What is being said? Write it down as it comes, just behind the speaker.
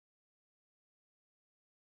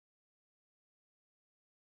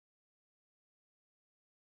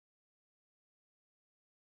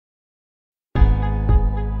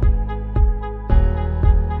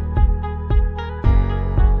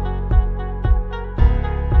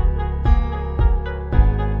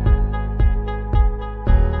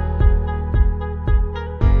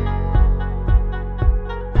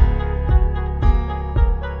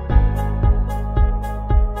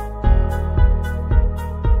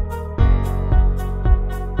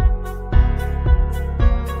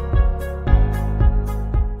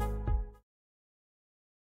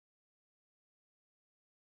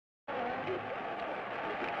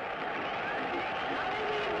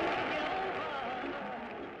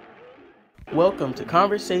Welcome to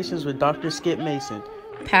Conversations with Dr. Skip Mason,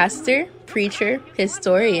 pastor, preacher,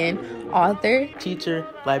 historian, author, teacher,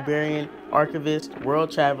 librarian, archivist,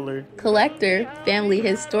 world traveler, collector, family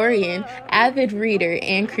historian, avid reader,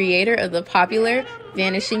 and creator of the popular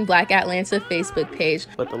Vanishing Black Atlanta Facebook page.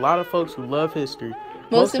 But a lot of folks who love history.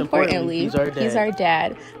 Most importantly, he's our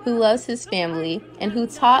dad who loves his family and who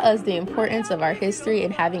taught us the importance of our history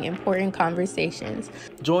and having important conversations.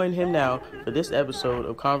 Join him now for this episode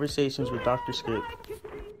of Conversations with Dr. Skip.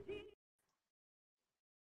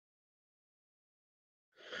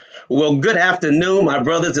 Well, good afternoon, my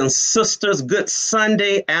brothers and sisters. Good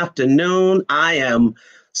Sunday afternoon. I am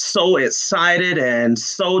so excited and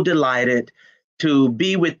so delighted to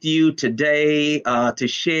be with you today to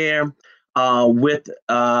share with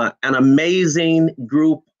an amazing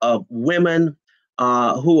group of women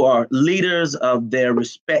who are leaders of their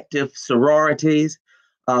respective sororities,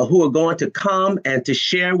 who are going to come and to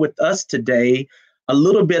share with us today a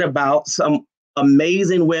little bit about some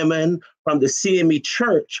amazing women from the CME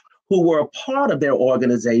Church who were a part of their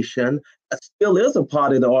organization, still is a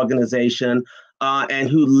part of the organization, and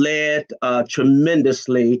who led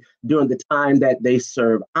tremendously during the time that they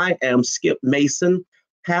served. I am Skip Mason,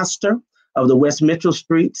 pastor of the West Mitchell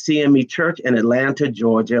Street CME Church in Atlanta,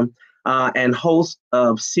 Georgia, and host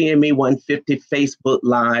of CME150 Facebook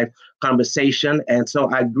Live conversation. And so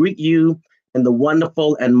I greet you in the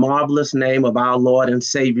wonderful and marvelous name of our Lord and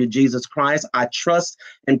Savior, Jesus Christ. I trust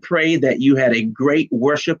and pray that you had a great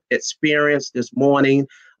worship experience this morning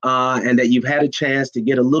and that you've had a chance to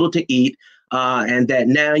get a little to eat and that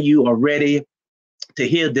now you are ready to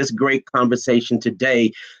hear this great conversation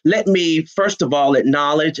today. Let me, first of all,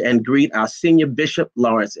 acknowledge and greet our Senior Bishop,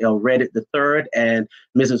 Lawrence L. Reddick III, and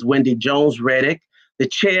Mrs. Wendy Jones Reddick, the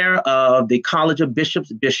chair of the College of Bishops,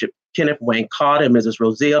 Bishop Kenneth Wayne Carter and Mrs.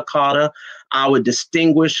 Rosia Carter, our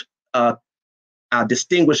distinguished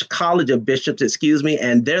College of Bishops,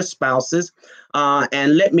 and their spouses.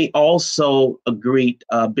 And let me also greet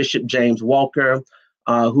Bishop James Walker,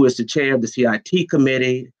 who is the chair of the CIT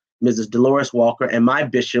committee, Mrs. Dolores Walker, and my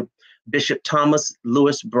bishop, Bishop Thomas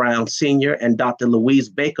Lewis Brown Sr. and Dr. Louise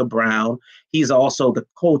Baker Brown. He's also the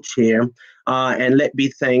co-chair. And let me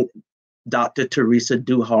thank Dr. Teresa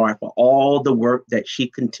Duhar for all the work that she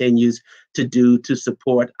continues to do to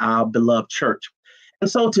support our beloved church.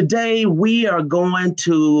 And so today we are going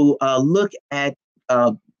to look at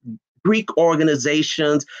Greek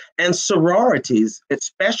organizations and sororities,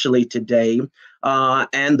 especially today,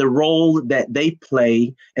 and the role that they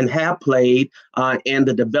play and have played in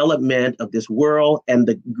the development of this world and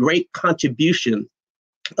the great contribution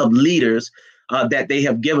of leaders that they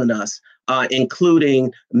have given us,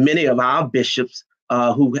 including many of our bishops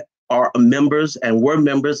who are members and were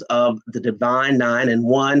members of the Divine Nine, and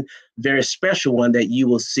one very special one that you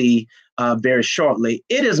will see very shortly.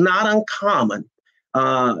 It is not uncommon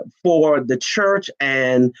for the church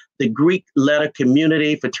and the Greek letter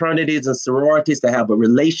community, fraternities and sororities to have a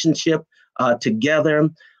relationship together.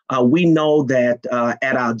 We know that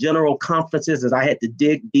at our general conferences, as I had to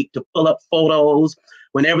dig deep to pull up photos,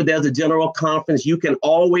 whenever there's a general conference, you can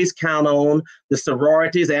always count on the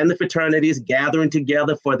sororities and the fraternities gathering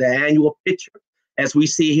together for the annual picture, as we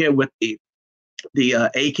see here with the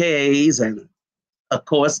AKAs, and of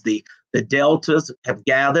course the Deltas have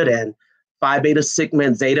gathered, and Phi Beta Sigma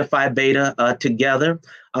and Zeta Phi Beta together.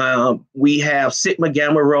 We have Sigma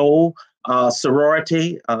Gamma Rho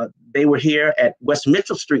sorority. They were here at West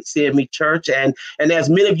Mitchell Street CME Church. And as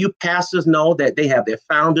many of you pastors know, that they have their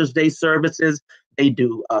Founders Day services. They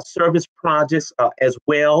do service projects as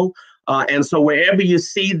well. And so wherever you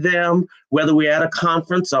see them, whether we're at a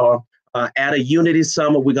conference or at a Unity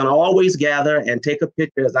Summit, we're going to always gather and take a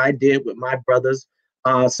picture, as I did with my brothers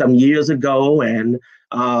some years ago. And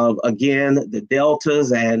again, the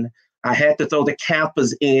Deltas, and I had to throw the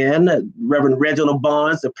Kappas in, Reverend Reginald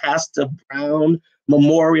Barnes, the Pastor Brown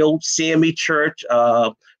Memorial CME Church,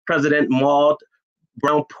 President Maude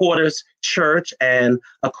Brown Porter's church, and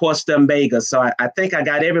of course the Omega. So I think I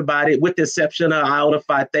got everybody with the exception of Iota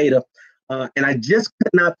Phi Theta. And I just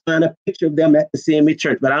could not find a picture of them at the CME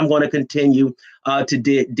Church, but I'm going to continue to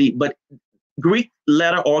dig deep. But Greek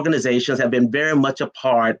letter organizations have been very much a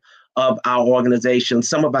part of our organization.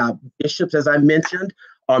 Some of our bishops, as I mentioned,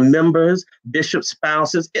 are members, bishop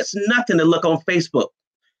spouses. It's nothing to look on Facebook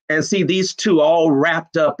and see these two all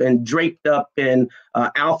wrapped up and draped up in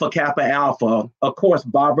Alpha Kappa Alpha. Of course,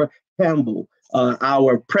 Barbara Campbell,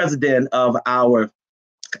 our president of our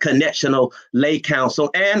Connectional Lay Council,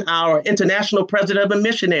 and our international president of the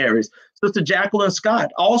missionaries, Sister Jacqueline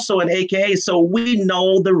Scott, also an AKA. So we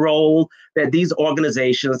know the role that these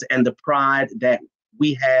organizations and the pride that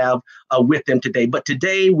we have with them today. But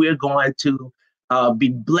today we're going to be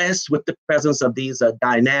blessed with the presence of these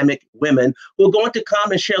dynamic women who are going to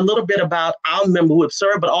come and share a little bit about our member who have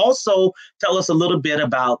served, but also tell us a little bit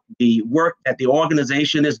about the work that the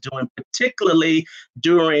organization is doing, particularly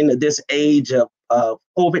during this age of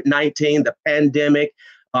COVID-19, the pandemic.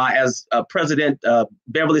 As President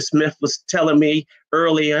Beverly Smith was telling me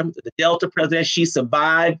earlier, the Delta president, she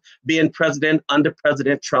survived being president under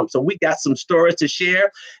President Trump. So we got some stories to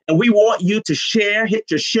share, and we want you to share, hit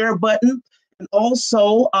your share button. And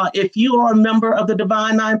also, if you are a member of the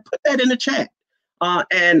Divine Nine, put that in the chat.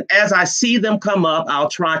 And as I see them come up, I'll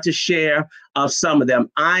try to share some of them.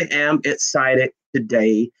 I am excited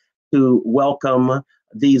today to welcome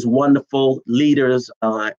these wonderful leaders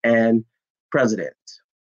and presidents.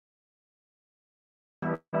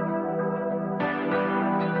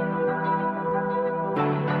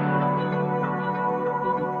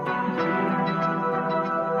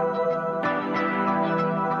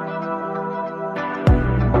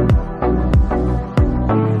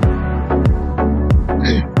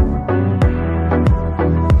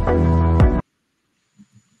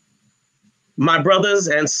 My brothers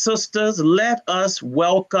and sisters, let us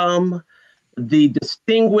welcome the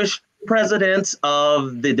distinguished presidents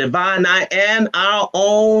of the Divine Nine and our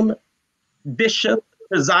own bishop,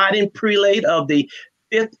 presiding prelate of the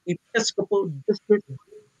 5th Episcopal District.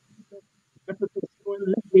 Let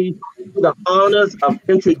me do the honors of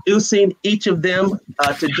introducing each of them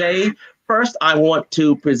today. First, I want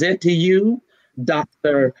to present to you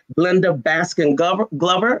Dr. Glenda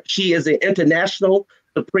Baskin-Glover. She is an international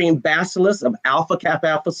Supreme Basileus of Alpha Kappa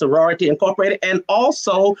Alpha Sorority Incorporated, and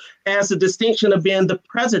also has the distinction of being the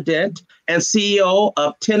president and CEO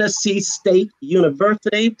of Tennessee State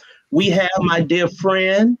University. We have my dear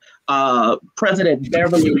friend, President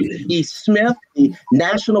Beverly E. Smith, the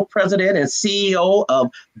national president and CEO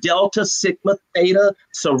of Delta Sigma Theta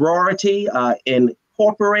Sorority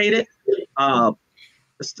Incorporated.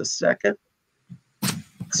 Just a second.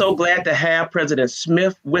 So glad to have President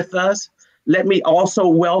Smith with us. Let me also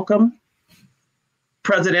welcome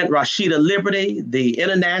President Rashida Liberty, the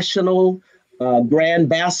International Grand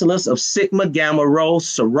Basileus of Sigma Gamma Rho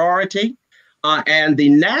Sorority, and the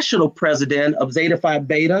National President of Zeta Phi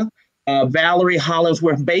Beta, Valerie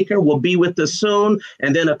Hollingsworth Baker, will be with us soon.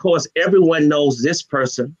 And then, of course, everyone knows this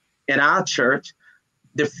person in our church,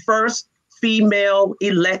 the first female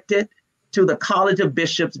elected to the College of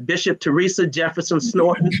Bishops, Bishop Teresa Jefferson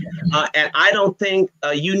Snorton. And I don't think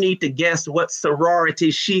you need to guess what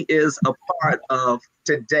sorority she is a part of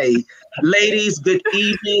today. Ladies, good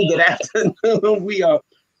evening, good afternoon. We are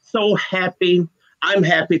so happy. I'm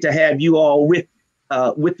happy to have you all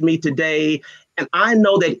with me today. And I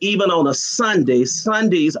know that even on a Sunday,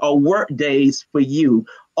 Sundays are work days for you.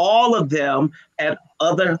 All of them at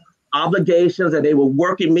other obligations, and they were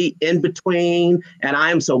working me in between, and I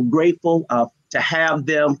am so grateful to have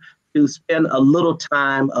them to spend a little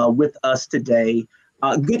time with us today.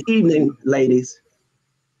 Good evening, ladies.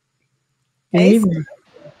 Hey, good evening.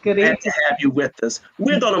 Glad to have you with us.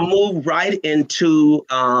 We're going to move right into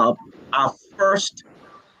our first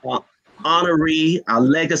honoree, our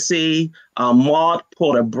legacy, Maude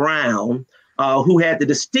Porter Brown, who had the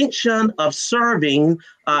distinction of serving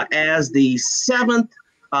as the 7th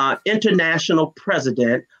international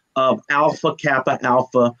president of Alpha Kappa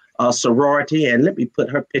Alpha Sorority. And let me put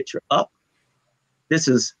her picture up. This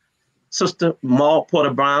is Sister Maude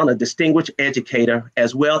Porter Brown, a distinguished educator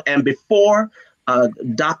as well. And before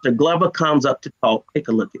Dr. Glover comes up to talk, take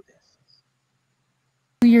a look at this.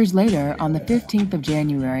 2 years later, on the 15th of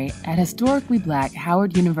January, at historically black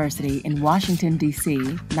Howard University in Washington, D.C.,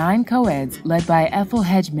 9 co-eds led by Ethel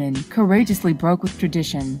Hedgeman courageously broke with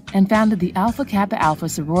tradition and founded the Alpha Kappa Alpha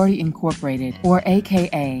Sorority Incorporated, or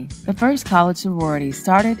AKA, the first college sorority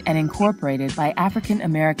started and incorporated by African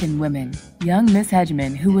American women. Young Miss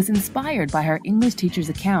Hedgeman, who was inspired by her English teacher's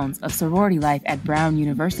accounts of sorority life at Brown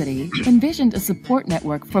University, envisioned a support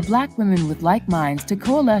network for black women with like minds to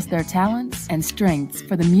coalesce their talents and strengths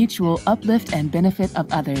for the mutual uplift and benefit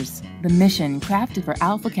of others. The mission, crafted for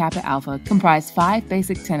Alpha Kappa Alpha, comprised 5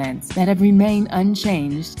 basic tenets that have remained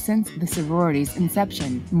unchanged since the sorority's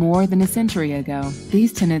inception, more than a century ago.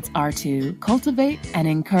 These tenets are to cultivate and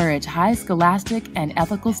encourage high scholastic and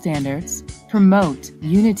ethical standards, promote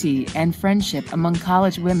unity and friendship among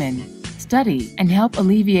college women, study and help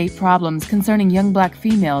alleviate problems concerning young black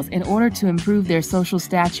females in order to improve their social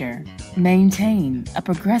stature, maintain a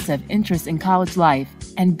progressive interest in college life,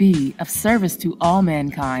 and be of service to all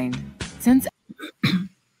mankind. Since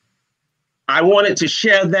I wanted to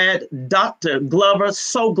share that. Dr. Glover,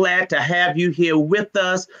 so glad to have you here with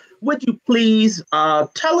us. would you please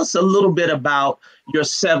tell us a little bit about your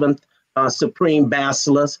seventh Supreme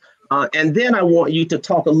Basileus? And then I want you to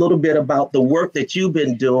talk a little bit about the work that you've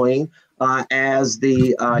been doing as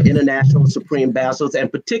the International Supreme Basileus,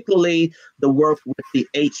 and particularly the work with the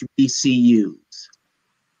HBCUs.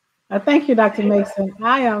 Thank you, Dr. Mason.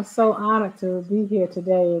 I am so honored to be here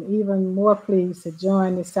today, and even more pleased to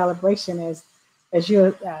join this celebration as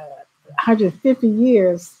your 150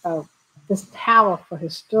 years of this powerful,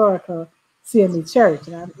 historical CME Church.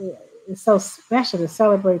 And it's so special to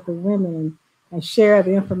celebrate the women and share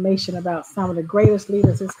the information about some of the greatest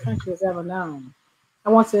leaders this country has ever known. I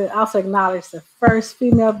want to also acknowledge the first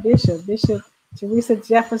female bishop, Bishop Teresa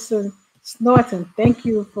Jefferson Snorton. Thank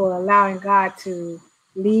you for allowing God to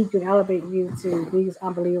lead you and elevate you to these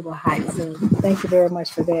unbelievable heights. So thank you very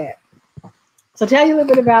much for that. So tell you a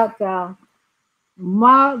little bit about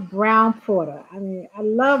Maude Brown Porter. I mean, I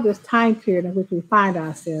love this time period in which we find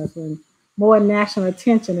ourselves when more national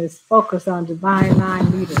attention is focused on divine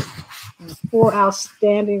line leaders and 4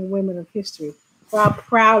 outstanding women of history. So I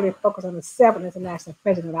proudly focus on the 7th International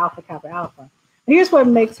President of Alpha Kappa Alpha. And here's what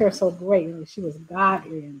makes her so great. I mean, she was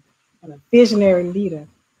godly and a visionary leader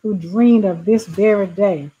who dreamed of this very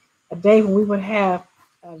day, a day when we would have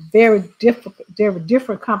a very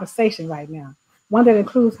different conversation right now. One that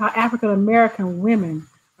includes how African-American women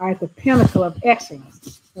are at the pinnacle of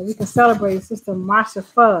excellence. And we can celebrate Sister Marcia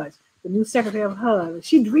Fudge, the new Secretary of HUD.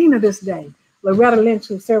 She dreamed of this day. Loretta Lynch,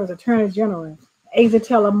 who served as Attorney General. Asa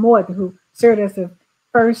Taylor Morton, who served as the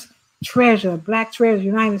first treasurer, Black treasurer of the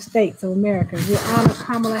United States of America. We honor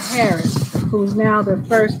Kamala Harris, who's now the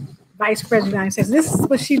first Vice President of the United States. This is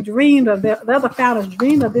what she dreamed of. The other founders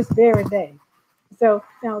dreamed of this very day. So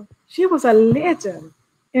now she was a legend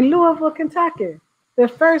in Louisville, Kentucky, the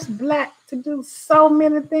first Black to do so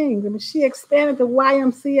many things. I mean, she expanded the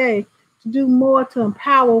YMCA to do more to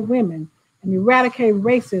empower women and eradicate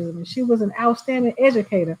racism. And she was an outstanding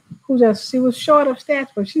educator she was short of stature,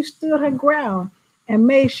 but she stood her ground and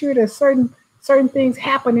made sure that certain things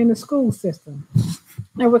happened in the school system.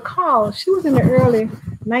 And recall, she was in the early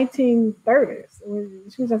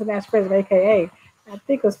 1930s. She was the last president, AKA. I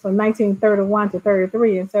think it was from 1931 to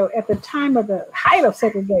 33. And so at the time of the height of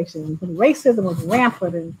segregation, when racism was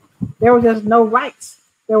rampant and there were just no rights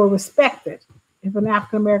that were respected in the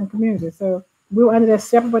African-American community. So we were under that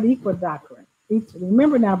separate but equal doctrine.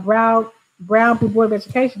 Remember now, Brown Board of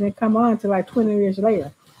Education didn't come on until like 20 years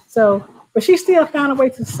later. So, but she still found a way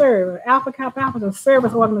to serve. Alpha Kappa Alpha is a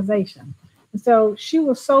service organization. And so she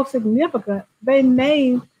was so significant, they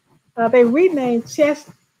renamed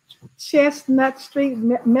Chestnut Street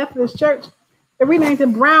Methodist Church. They renamed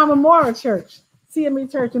it Brown Memorial Church,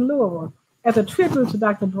 CME Church in Louisville, as a tribute to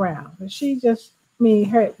Dr. Brown. And she just,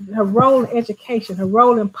 her role in education, her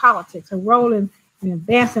role in politics, her role in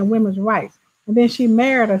advancing women's rights. And then she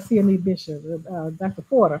married a CME bishop, Dr.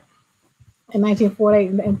 Porter, in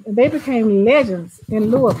 1948, and they became legends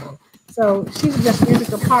in Louisville. So she's just an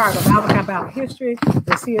integral part of Alpha Kappa Alpha history,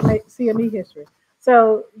 the CME history.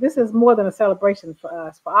 So this is more than a celebration for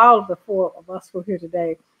us, for all of the 4 of us who are here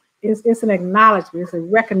today. It's an acknowledgement, it's a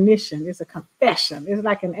recognition, it's a confession, it's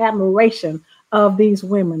like an admiration of these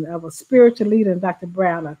women, of a spiritual leader in Dr.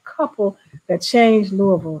 Brown, a couple that changed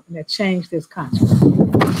Louisville and that changed this country.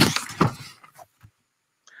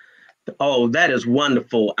 Oh, that is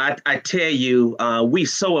wonderful. I tell you, we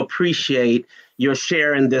so appreciate your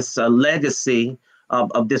sharing this legacy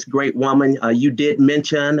of this great woman. You did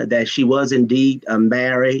mention that she was indeed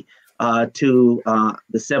married to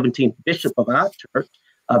the 17th bishop of our church,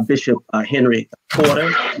 Bishop Henry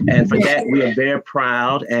Porter. And for that, we are very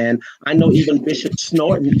proud. And I know even Bishop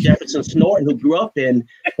Jefferson Snorton, who grew up in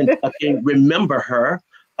Kentucky, remember her,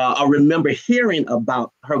 or remember hearing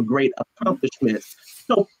about her great accomplishments.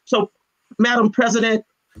 So, Madam President,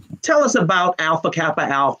 tell us about Alpha Kappa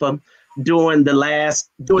Alpha during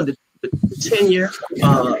the tenure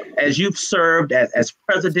as you've served as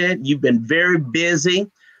president. You've been very busy,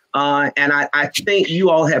 and I think you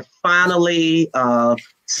all have finally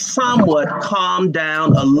somewhat calmed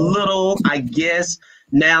down a little, I guess,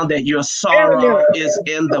 now that your sorrow is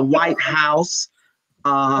in the White House.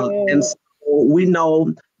 And so we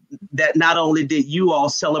know that not only did you all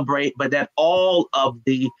celebrate, but that all of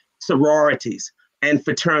the sororities and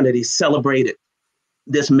fraternities celebrated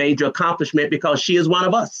this major accomplishment, because she is one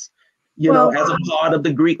of us, as a part of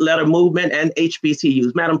the Greek letter movement and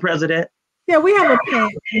HBCUs. Madam President? Yeah, we have a plan,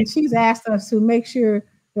 and she's asked us to make sure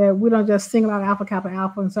that we don't just single out Alpha Kappa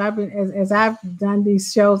Alpha. And so I've been, as I've done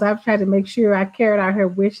these shows, I've tried to make sure I carried out her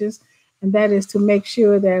wishes, and that is to make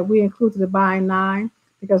sure that we include the Divine Nine,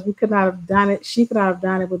 because we could not have done it. She could not have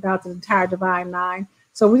done it without the entire Divine Nine.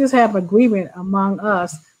 So we just have agreement among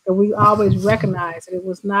us that we always recognize that it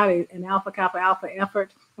was not an Alpha Kappa Alpha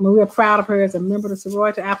effort. I mean, we are proud of her as a member of the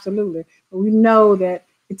sorority, absolutely. But we know that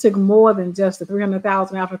it took more than just the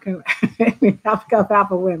 300,000 African Alpha Kappa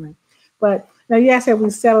Alpha women. But now, yes, we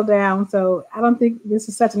settled down. So I don't think this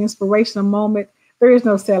is such an inspirational moment. There is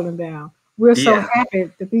no settling down. We're so happy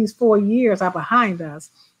that these 4 years are behind us,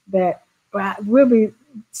 that we'll be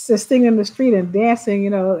singing in the street and dancing,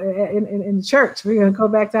 in church. We're going to go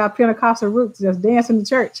back to our Pentecostal roots, just dance in the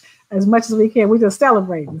church as much as we can. We're just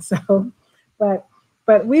celebrating. So,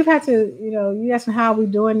 but we've had to, you asked me how we're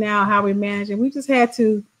doing now, how we're managing. We just had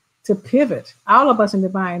to pivot. All of us in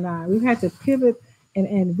Divine Nine, we've had to pivot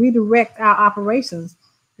and redirect our operations,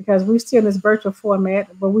 because we're still in this virtual format,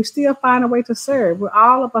 but we still find a way to serve.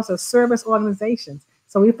 All of us are service organizations.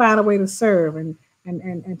 So we find a way to serve and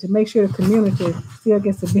to make sure the community still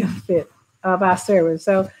gets the benefit of our service.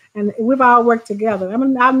 So, and we've all worked together.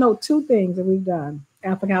 I know 2 things that we've done,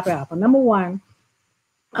 Alpha Kappa Alpha. Number one,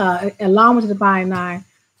 along with the Divine Nine,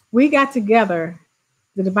 we got together,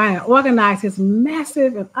 the Divine Nine organized this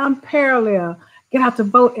massive and unparalleled get out the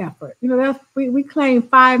vote effort. We claim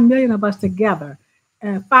 5 million of us together,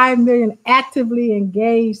 and 5 million actively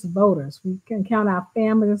engaged voters. We can count our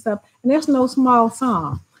families and stuff, and there's no small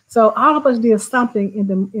sum. So all of us did something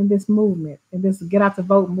in this movement, in this get out the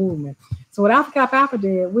vote movement. So what Alpha Kappa Alpha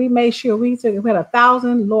did, we made sure we had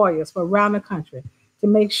 1,000 lawyers from around the country to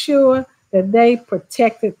make sure that they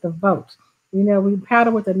protected the vote. We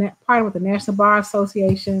partnered with the National Bar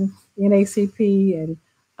Association, NACP, and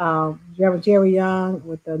Reverend Jerry Young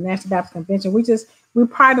with the National Baptist Convention. We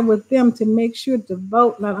partnered with them to make sure the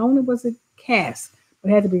vote not only was it cast,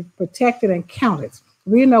 but had to be protected and counted.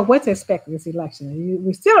 We didn't know what to expect in this election.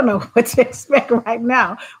 We still don't know what to expect right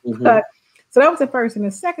now. Mm-hmm. But so that was the first. And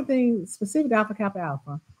the second thing, specific to Alpha Kappa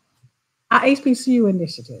Alpha, our HBCU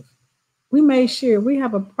initiative. We made sure we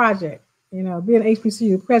have a project. Being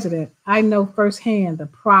HBCU president, I know firsthand the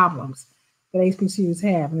problems that HBCUs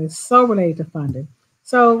have, and it's so related to funding.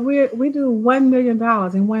 So we do $1 million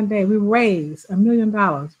in one day. We raise $1 million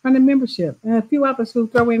from the membership and a few others who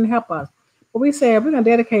throw in and help us. But we said we're going to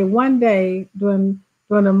dedicate one day during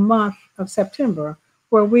the month of September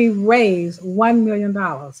where we raise $1 million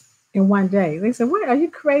in one day. They said, "What? Are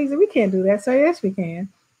you crazy? We can't do that." So yes, we can.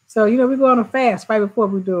 So we go on a fast right before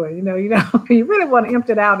we do it. You really want to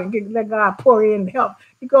empty it out and let God pour in and help.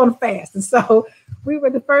 You go on a fast, and so we were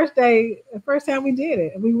the first time we did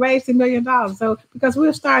it, and we raised $1 million. So because we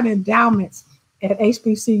were starting endowments at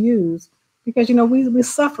HBCUs, because we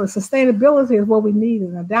suffer. Sustainability is what we need,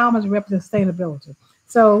 and endowments represent sustainability.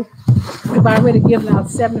 So we've already given out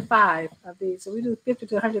 75 of these. So we do $50,000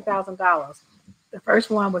 to $100,000. The first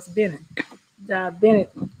one was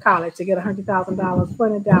Bennett College to get $100,000 for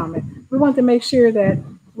an endowment. We want to make sure that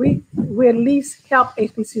we at least help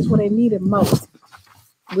HBCUs when they need it most.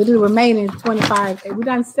 We do the remaining 25. We've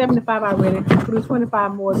done 75 already. We'll do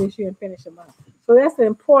 25 more this year and finish them up. So that's the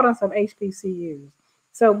importance of HBCUs.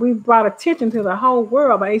 So we brought attention to the whole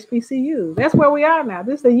world by HBCUs. That's where we are now.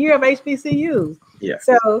 This is the year of HBCUs. Yeah.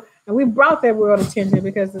 So, and we brought that world attention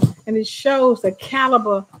because it shows the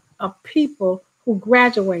caliber of people who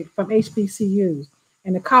graduate from HBCUs,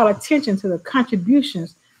 and to call attention to the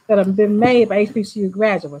contributions that have been made by HBCU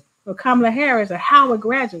graduates. So Kamala Harris, a Howard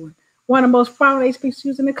graduate, one of the most prominent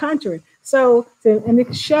HBCUs in the country. So, and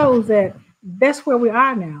it shows that that's where we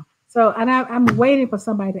are now. So, and I'm waiting for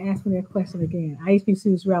somebody to ask me that question again. Are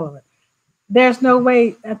HBCUs relevant? There's no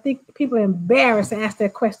way. I think people are embarrassed to ask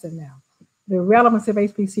that question now. The relevance of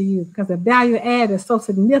HBCUs, because the value add is so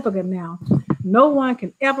significant now. No one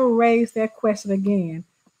can ever raise that question again.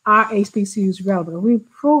 Are HBCUs relevant? We've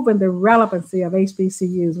proven the relevancy of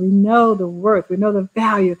HBCUs. We know the worth. We know the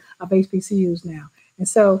value of HBCUs now. And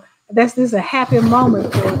so this is a happy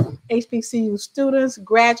moment for HBCU students,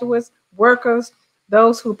 graduates, workers,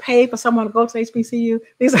 those who pay for someone to go to HBCU.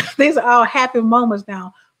 These are all happy moments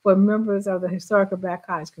now for members of the historical Black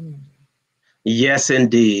college community. Yes,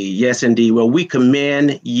 indeed. Yes, indeed. Well, we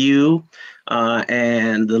commend you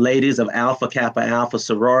and the ladies of Alpha Kappa Alpha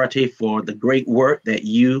Sorority for the great work that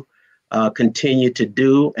you continue to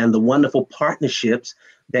do and the wonderful partnerships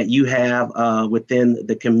that you have within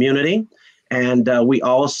the community. And we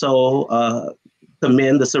also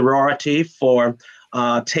commend the sorority for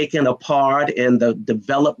taking a part in the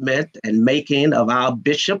development and making of our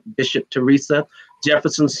Bishop Teresa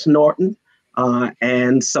Jefferson Snorton.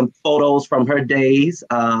 And some photos from her days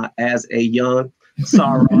as a young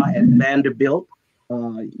Sarah at Vanderbilt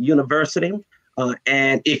University.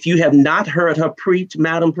 And if you have not heard her preach,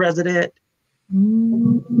 Madam President.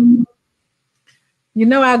 You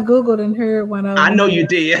know, I Googled and heard one of them. I know you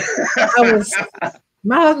did.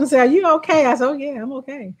 My husband said, "Are you okay?" I said, "Oh yeah, I'm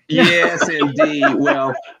okay." Yes, indeed.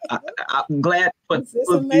 Well, I'm glad. It's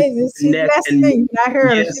amazing. She blessed me. I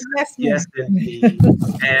heard her. She blessed me. Yes, indeed.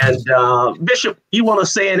 And Bishop, you want to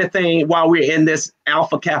say anything while we're in this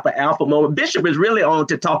Alpha Kappa Alpha moment? Bishop is really on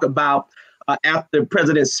to talk about after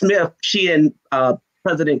President Smith, she and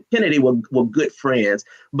President Kennedy were good friends.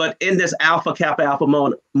 But in this Alpha Kappa Alpha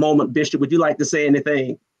moment, Bishop, would you like to say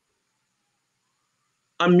anything?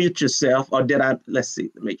 Unmute yourself, or did I? Let's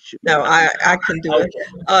see, make sure. No, I can do it.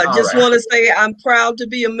 Just want to say I'm proud to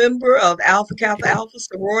be a member of Alpha Kappa Alpha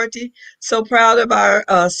sorority. So proud of our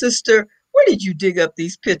sister. Where did you dig up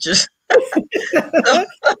these pictures? So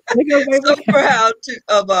proud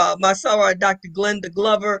of my soror, Dr. Glenda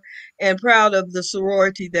Glover, and proud of the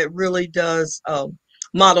sorority that really does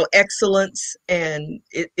model excellence. And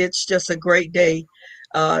it's just a great day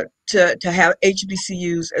to have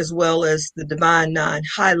HBCUs as well as the Divine Nine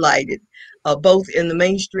highlighted, both in the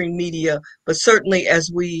mainstream media, but certainly as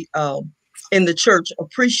we in the church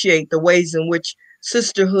appreciate the ways in which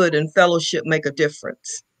sisterhood and fellowship make a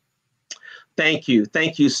difference. Thank you.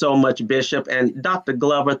 Thank you so much, Bishop. And Dr.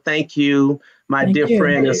 Glover, thank you, my dear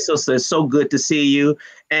friend and sister. It's so good to see you.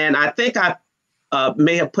 And I think I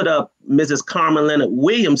may have put up Mrs. Carmen Leonard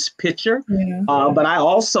Williams' picture, but I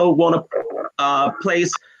also want to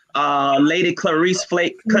place Lady Clarice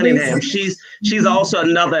Flake Cunningham. She's also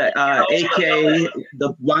another AKA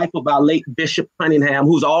the wife of our late Bishop Cunningham,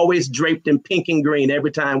 who's always draped in pink and green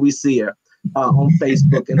every time we see her on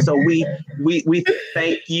Facebook. And so we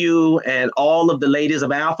thank you and all of the ladies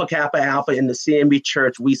of Alpha Kappa Alpha in the CME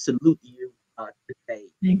Church. We salute you today.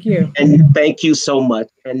 Thank you. And thank you so much.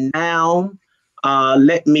 And now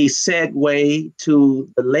let me segue to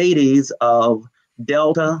the ladies of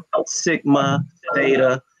Delta Sigma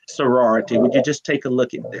Theta sorority. Would you just take a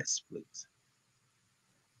look at this, please?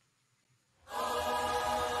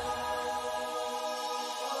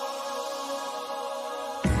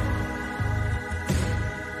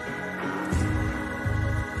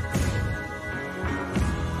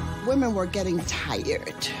 Women were getting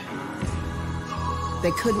tired.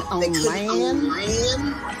 They couldn't own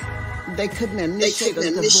land. They couldn't initiate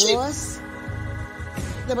a divorce.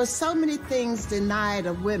 There were so many things denied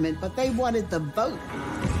of women, but they wanted the vote.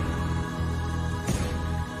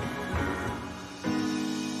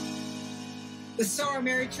 With Soror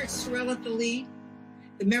Mary Trix Terrell at the lead,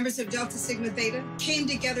 the members of Delta Sigma Theta came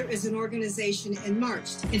together as an organization and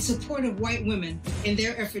marched in support of white women in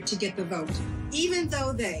their effort to get the vote, even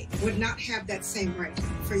though they would not have that same right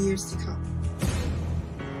for years to come.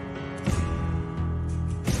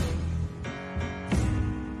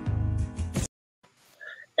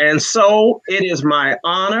 And so it is my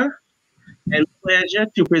honor and pleasure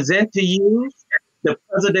to present to you the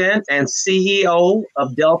President and CEO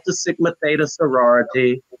of Delta Sigma Theta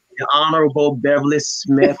sorority, the Honorable Beverly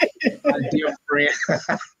Smith, my dear friend.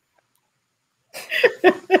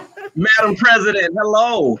 Madam President,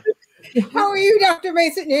 hello. How are you, Dr.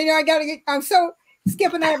 Mason? You know, I'm so,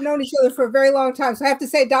 Skip and I have known each other for a very long time, so I have to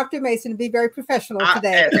say, Dr. Mason, to be very professional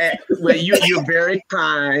today. Well, you're very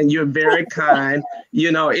kind. You're very kind.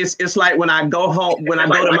 You know, it's like when I go home, when I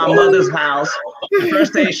go to my mother's house, the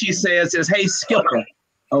first thing she says is, "Hey, Skipper."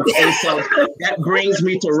 Okay, so that brings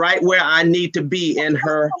me to right where I need to be in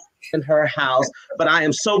her house. But I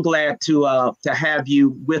am so glad to have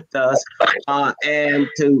you with us and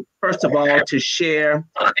to, first of all, to share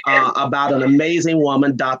about an amazing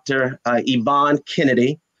woman, Dr. Yvonne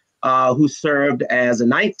Kennedy, who served as the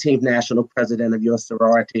 19th national president of your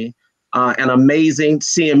sorority, an amazing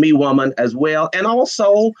CME woman as well, and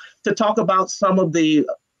also to talk about some of the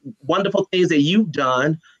wonderful things that you've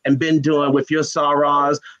done and been doing with your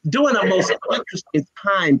sorors during a most interesting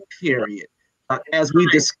time period, as we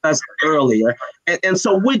discussed earlier. And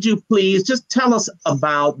so would you please just tell us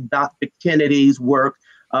about Dr. Kennedy's work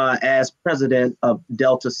as president of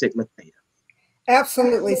Delta Sigma Theta?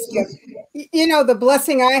 Absolutely, Skip. You know, the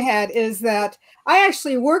blessing I had is that I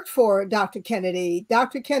actually worked for Dr. Kennedy.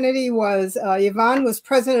 Dr. Kennedy was, Yvonne was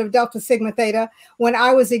president of Delta Sigma Theta when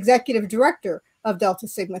I was executive director of Delta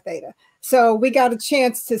Sigma Theta. So we got a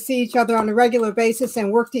chance to see each other on a regular basis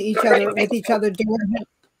and work with each other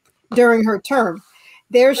during her term.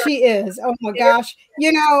 There she is. Oh my gosh.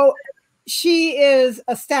 You know, she is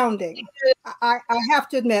astounding. I have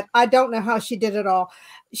to admit, I don't know how she did it all.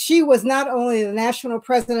 She was not only the national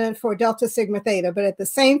president for Delta Sigma Theta, but at the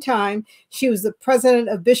same time, she was the president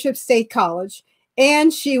of Bishop State College,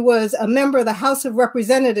 and she was a member of the House of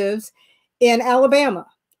Representatives in Alabama.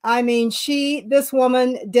 I mean, this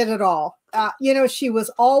woman did it all. You know, she was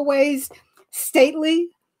always stately.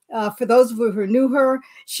 For those of you who knew her,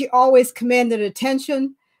 she always commanded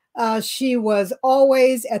attention. She was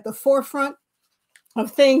always at the forefront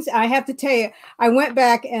of things. I have to tell you, I went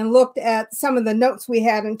back and looked at some of the notes we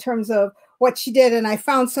had in terms of what she did, and I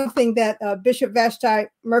found something that Bishop Vashti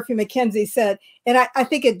Murphy McKenzie said, and I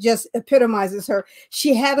think it just epitomizes her.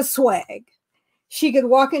 She had a swag. She could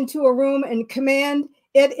walk into a room and command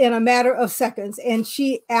it in a matter of seconds, and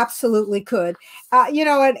she absolutely could. You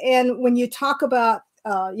know, and when you talk about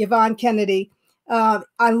Yvonne Kennedy,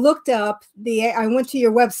 I looked up I went to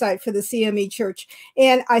your website for the CME Church,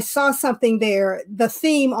 and I saw something there. The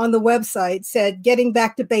theme on the website said, "Getting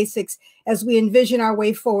back to basics as we envision our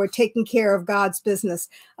way forward, taking care of God's business."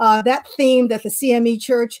 That theme that the CME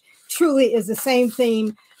Church truly is the same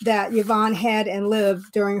theme that Yvonne had and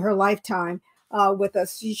lived during her lifetime with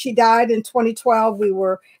us. She died in 2012. We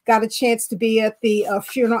got a chance to be at the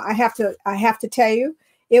funeral. I have to tell you,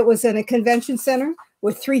 it was in a convention center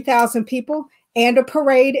with 3,000 people and a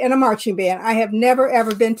parade and a marching band. I have never,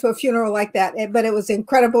 ever been to a funeral like that, but it was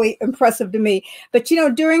incredibly impressive to me. But, you know,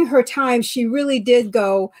 during her time, she really did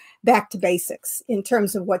go back to basics in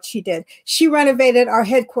terms of what she did. She renovated our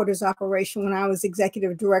headquarters operation when I was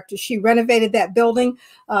executive director. She renovated that building,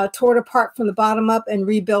 tore it apart from the bottom up and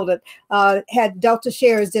rebuilt it. Had Delta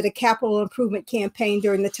Shares did a capital improvement campaign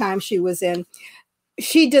during the time she was in.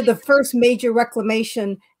 She did the first major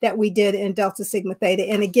reclamation that we did in Delta Sigma Theta.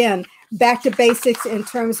 And again, back to basics in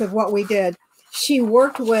terms of what we did. She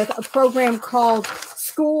worked with a program called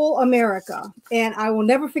School America. And I will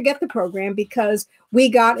never forget the program because we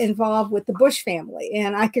got involved with the Bush family.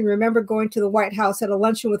 And I can remember going to the White House at a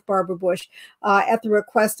luncheon with Barbara Bush at the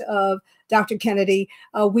request of Dr. Kennedy.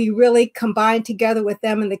 We really combined together with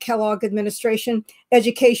them in the Kellogg administration.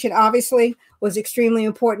 Education, obviously, was extremely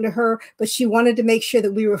important to her, but she wanted to make sure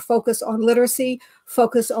that we were focused on literacy,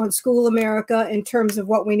 focused on School America in terms of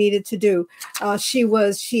what we needed to do.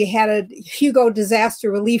 She had a Hugo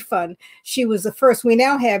Disaster Relief Fund. She was the first. We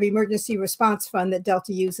now have Emergency Response Fund that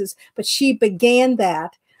Delta uses, but she began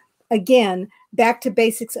that, again, back to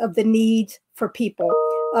basics of the needs for people.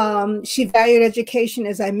 She valued education,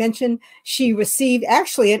 as I mentioned. She received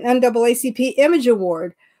actually an NAACP Image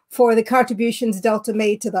Award for the contributions Delta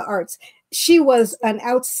made to the arts. She was an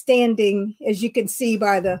outstanding, as you can see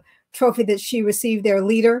by the trophy that she received there,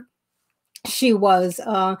 leader. She was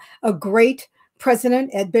a great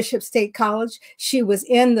president at Bishop State College. She was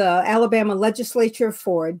in the Alabama legislature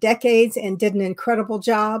for decades and did an incredible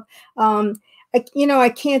job.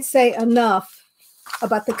 I can't say enough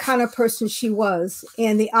about the kind of person she was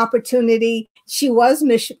and the opportunity. She was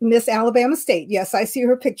Miss Alabama State. Yes, I see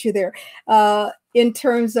her picture there in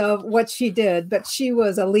terms of what she did. But she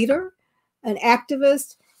was a leader, an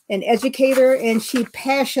activist, an educator, and she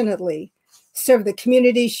passionately served the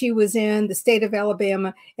community she was in, the state of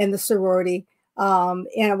Alabama, and the sorority.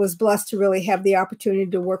 And I was blessed to really have the opportunity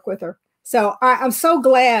to work with her. So I'm so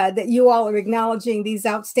glad that you all are acknowledging these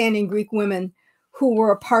outstanding Greek women who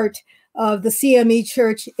were a part of the CME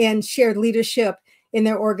Church and shared leadership in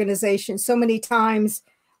their organization. So many times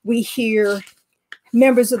we hear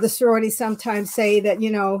members of the sorority sometimes say that,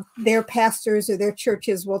 you know, their pastors or their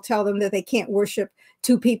churches will tell them that they can't worship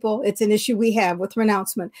two people. It's an issue we have with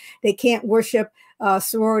renouncement. They can't worship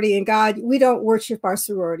sorority and God. We don't worship our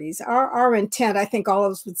sororities. Our intent, I think all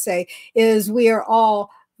of us would say, is we are all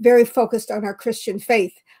very focused on our Christian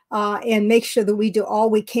faith and make sure that we do all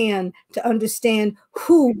we can to understand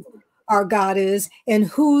who our God is and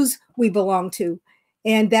whose we belong to.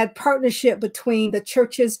 And that partnership between the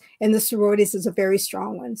churches and the sororities is a very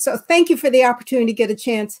strong one. So thank you for the opportunity to get a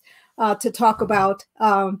chance to talk about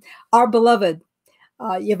our beloved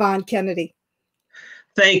Yvonne Kennedy.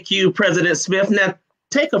 Thank you, President Smith. Now,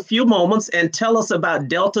 take a few moments and tell us about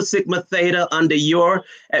Delta Sigma Theta under your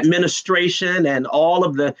administration and all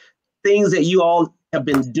of the things that you all have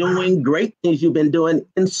been doing, great things you've been doing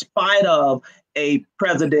in spite of a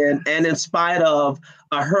president and in spite of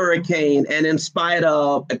a hurricane and in spite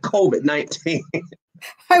of a COVID-19.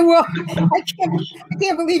 I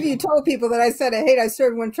can't believe you told people that I said I hate I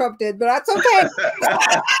served when Trump did, but that's okay.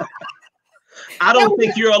 I don't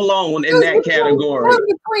think you're alone in that category. That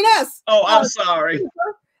was between us. Oh, I'm sorry.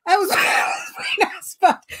 That was between us.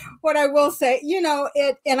 But what I will say, you know,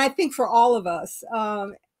 and I think for all of us,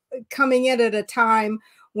 coming in at a time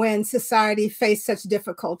when society faced such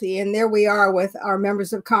difficulty, and there we are with our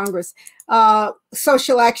members of Congress,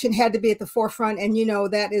 social action had to be at the forefront. And, you know,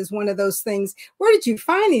 that is one of those things. Where did you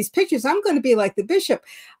find these pictures? I'm going to be like the bishop.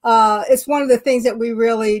 It's one of the things that we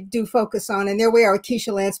really do focus on. And there we are with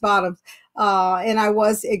Keisha Lance Bottoms. And I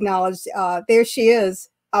was acknowledged. There she is,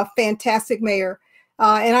 a fantastic mayor.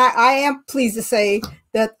 And I am pleased to say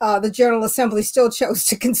that the General Assembly still chose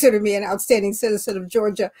to consider me an outstanding citizen of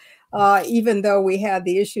Georgia, even though we had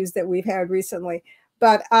the issues that we've had recently.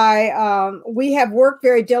 But we have worked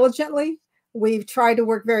very diligently. We've tried to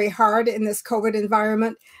work very hard in this COVID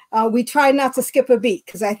environment. We tried not to skip a beat,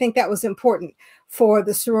 because I think that was important for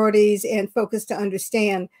the sororities and folks to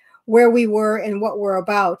understand where we were and what we're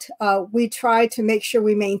about. We tried to make sure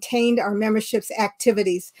we maintained our membership's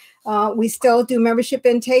activities. We still do membership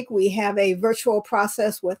intake. We have a virtual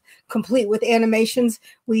process complete with animations.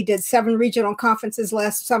 We did 7 regional conferences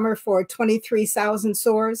last summer for 23,000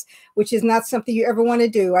 SOARs, which is not something you ever want to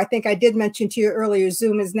do. I think I did mention to you earlier,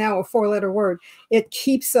 Zoom is now a 4-letter word. It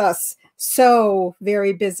keeps us so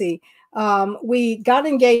very busy. We got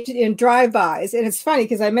engaged in drive-bys, and it's funny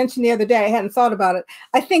because I mentioned the other day, I hadn't thought about it.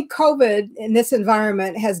 I think COVID in this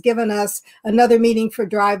environment has given us another meaning for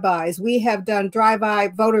drive-bys. We have done drive-by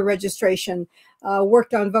voter registration,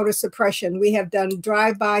 worked on voter suppression. We have done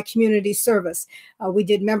drive-by community service. We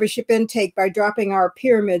did membership intake by dropping our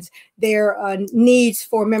pyramids, their needs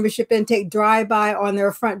for membership intake drive-by on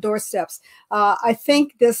their front doorsteps. I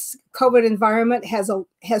think this COVID environment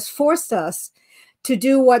has forced us to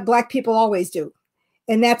do what Black people always do,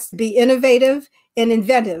 and that's be innovative and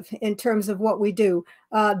inventive in terms of what we do.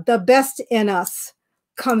 The best in us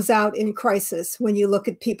comes out in crisis when you look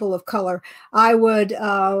at people of color. I would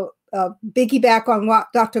piggyback on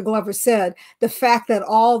what Dr. Glover said, the fact that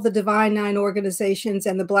all the Divine Nine organizations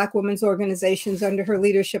and the Black women's organizations under her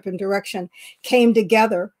leadership and direction came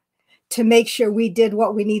together to make sure we did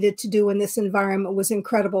what we needed to do in this environment was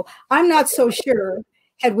incredible. I'm not so sure,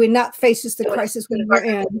 had we not faced the crisis we were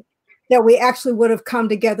in, that we actually would have come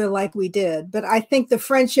together like we did. But I think the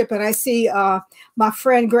friendship, and I see my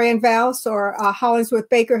friend Grand Vals or Hollingsworth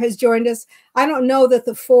Baker has joined us. I don't know that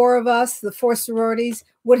the 4 of us, the 4 sororities,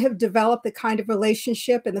 would have developed the kind of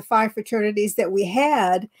relationship and the 5 fraternities that we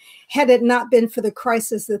had it not been for the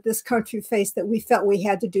crisis that this country faced, that we felt we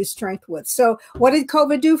had to do strength with. So what did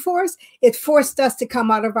COVID do for us? It forced us to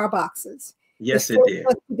come out of our boxes. Yes, it did.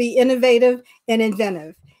 Us to be innovative and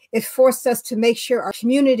inventive. It forced us to make sure our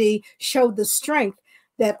community showed the strength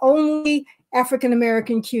that only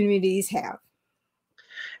African-American communities have.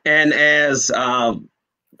 And as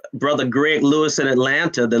Brother Greg Lewis in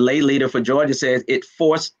Atlanta, the lay leader for Georgia, says, it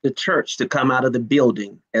forced the church to come out of the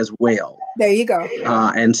building as well. There you go.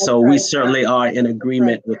 And so we certainly are in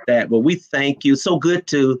agreement with that. But we thank you. So good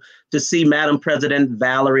to see Madam President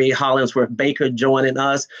Valerie Hollingsworth Baker joining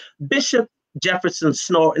us. Bishop Jefferson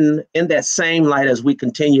Snorton, in that same light as we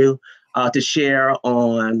continue to share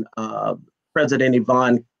on President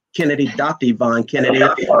Yvonne Kennedy, Dr. Yvonne Kennedy,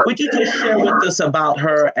 would you just share with us about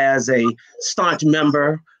her as a staunch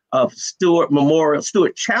member of Stewart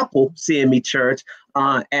Chapel CME Church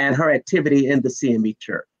and her activity in the CME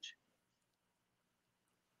Church?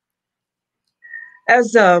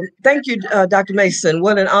 Thank you, Dr. Mason.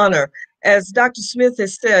 What an honor. As Dr. Smith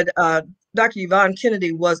has said, Dr. Yvonne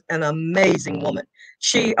Kennedy was an amazing woman.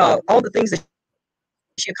 She, all the things that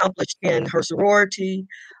she accomplished in her sorority,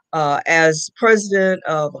 as president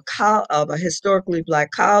of a historically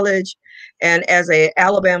Black college, and as a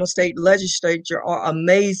Alabama state legislature are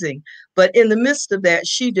amazing. But in the midst of that,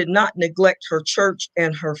 she did not neglect her church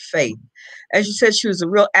and her faith. As you said, she was a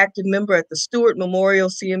real active member at the Stewart Memorial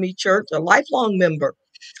CME Church, a lifelong member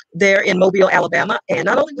there in Mobile, Alabama. And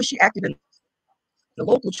not only was she active in the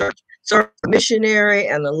local church, served as a missionary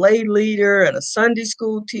and a lay leader and a Sunday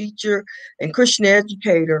school teacher and Christian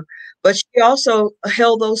educator, but she also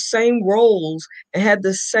held those same roles and had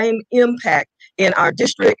the same impact in our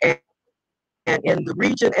district and in the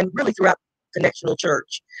region and really throughout the Connectional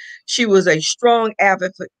Church. She was a strong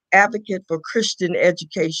advocate for Christian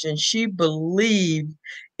education. She believed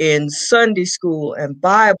in Sunday school and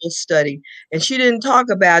Bible study, and she didn't talk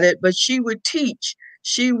about it, but she would teach.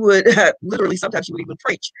 She would literally, sometimes she would even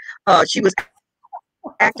preach. She was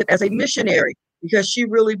active as a missionary because she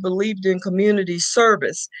really believed in community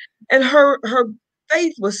service. And her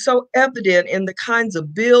faith was so evident in the kinds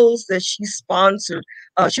of bills that she sponsored.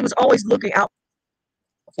 She was always looking out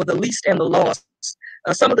for the least and the lost.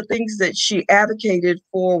 Some of the things that she advocated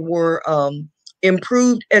for were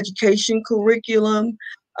improved education curriculum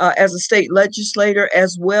as a state legislator,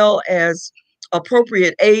 as well as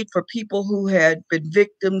appropriate aid for people who had been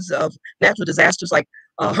victims of natural disasters like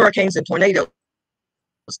hurricanes and tornadoes.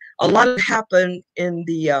 A lot of it happened in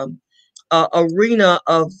the arena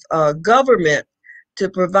of government to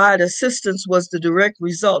provide assistance was the direct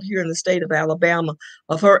result here in the state of Alabama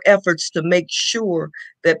of her efforts to make sure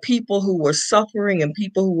that people who were suffering and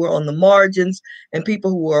people who were on the margins and people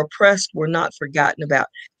who were oppressed were not forgotten about.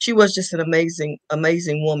 She was just an amazing,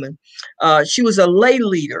 amazing woman. She was a lay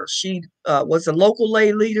leader. She was a local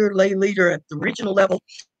lay leader at the regional level,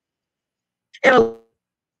 and a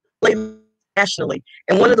lay nationally.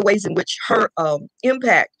 And one of the ways in which her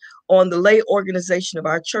impact on the lay organization of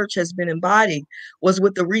our church has been embodied was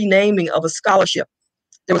with the renaming of a scholarship.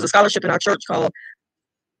 There was a scholarship in our church called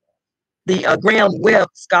the Graham Webb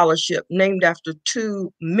Scholarship, named after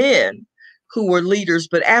two men who were leaders.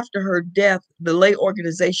 But after her death, the lay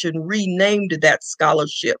organization renamed that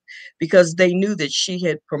scholarship because they knew that she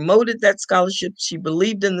had promoted that scholarship, she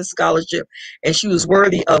believed in the scholarship, and she was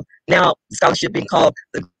worthy of now the scholarship being called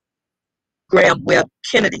the Graham Webb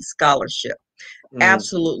Kennedy Scholarship.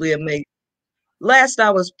 Absolutely amazing. Last,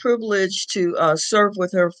 I was privileged to serve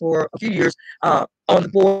with her for a few years on the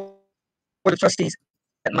board of trustees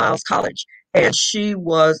at Miles College, and she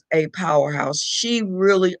was a powerhouse. She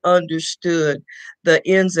really understood the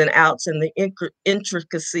ins and outs and the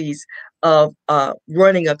intricacies of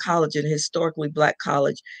running a college, an historically Black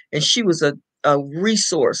college, and she was a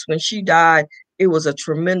resource. When she died, it was a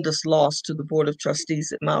tremendous loss to the board of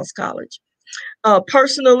trustees at Miles College.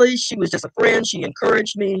 Personally, she was just a friend. She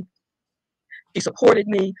encouraged me. She supported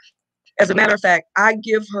me. As a matter of fact, I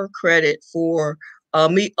give her credit for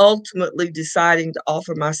me ultimately deciding to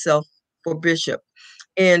offer myself for bishop.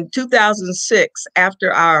 In 2006,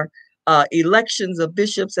 after our elections of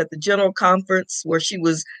bishops at the General Conference, where she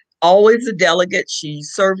was always a delegate, she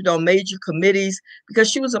served on major committees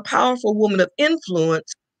because she was a powerful woman of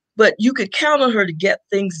influence, but you could count on her to get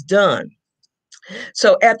things done.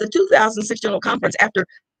 So at the 2006 General Conference, after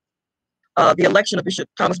the election of Bishop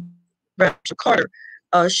Thomas Brown Carter,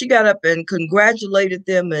 she got up and congratulated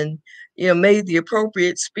them and made the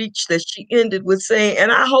appropriate speech that she ended with saying,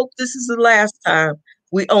 "And I hope this is the last time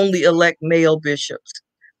we only elect male bishops."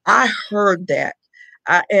 I heard that.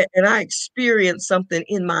 And I experienced something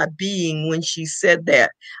in my being when she said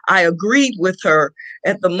that. I agreed with her.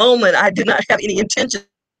 At the moment, I did not have any intention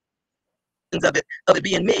of it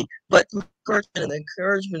being me, but the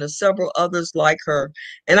encouragement of several others like her.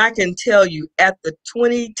 And I can tell you, at the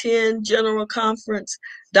 2010 General Conference,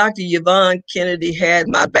 Dr. Yvonne Kennedy had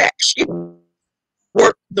my back. She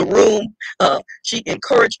worked the room. She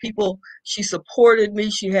encouraged people. She supported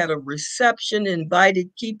me. She had a reception,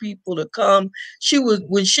 invited key people to come.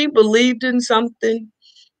 When she believed in something,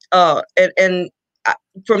 from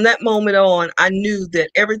that moment on, I knew that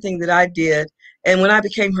everything that I did, and when I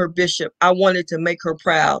became her bishop, I wanted to make her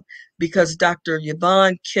proud because Dr.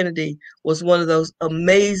 Yvonne Kennedy was one of those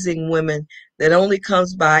amazing women that only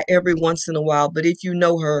comes by every once in a while. But if you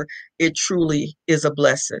know her, it truly is a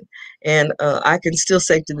blessing. And I can still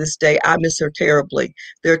say to this day, I miss her terribly.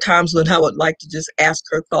 There are times when I would like to just ask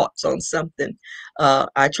her thoughts on something.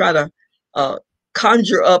 I try to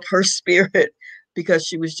conjure up her spirit because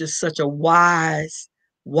she was just such a wise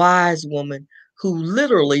woman who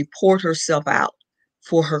literally poured herself out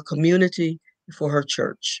for her community, for her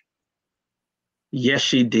church. Yes,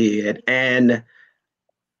 she did. And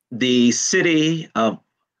the city of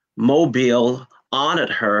Mobile honored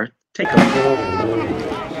her. Take a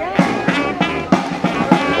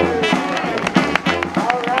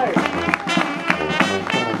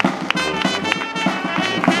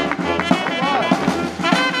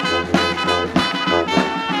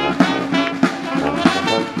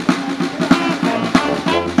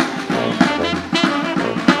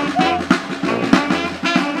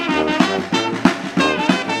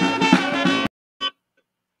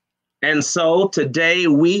And so today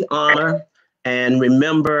we honor and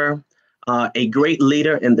remember a great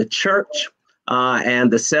leader in the church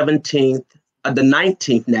and the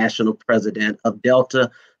 19th national president of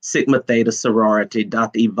Delta Sigma Theta Sorority,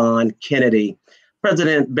 Dr. Yvonne Kennedy.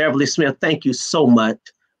 President Beverly Smith, thank you so much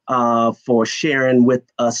for sharing with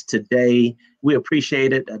us today. We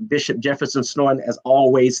appreciate it. Bishop Jefferson Snorton, as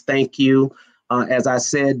always, thank you. As I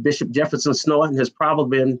said, Bishop Jefferson Snorton has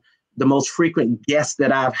probably been the most frequent guest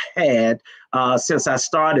that I've had since I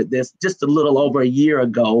started this just a little over a year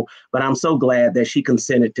ago, but I'm so glad that she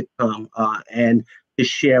consented to come and to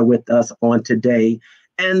share with us on today.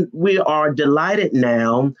 And we are delighted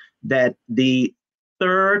now that the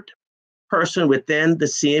third person within the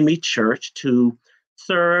CME Church to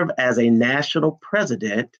serve as a national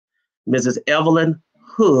president, Mrs. Evelyn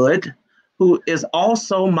Hood, who is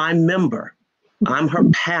also my member. I'm her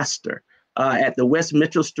pastor. At the West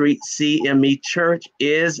Mitchell Street CME Church,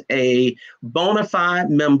 is a bona fide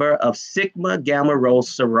member of Sigma Gamma Rho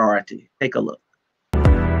Sorority. Take a look.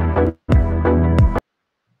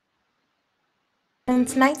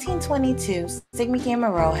 Since 1922, Sigma Gamma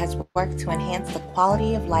Rho has worked to enhance the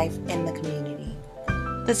quality of life in the community.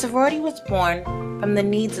 The sorority was born from the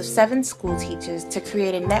needs of 7 school teachers to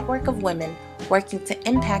create a network of women working to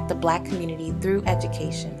impact the Black community through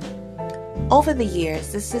education. Over the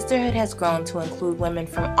years, the sisterhood has grown to include women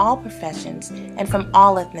from all professions and from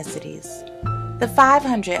all ethnicities. The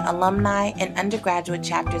 500 alumni and undergraduate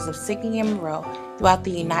chapters of Sigma Gamma Rho throughout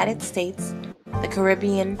the United States, the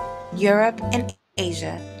Caribbean, Europe, and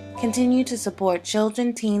Asia continue to support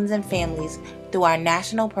children, teens, and families through our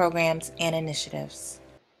national programs and initiatives.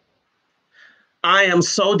 I am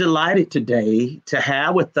so delighted today to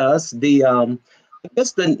have with us the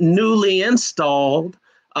newly installed,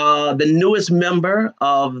 the newest member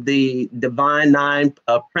of the Divine Nine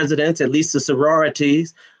Presidents, at least the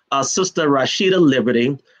sororities, Sister Rashida Liberty.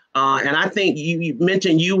 And I think you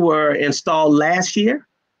mentioned you were installed last year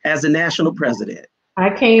as the national president. I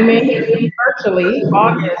came in virtually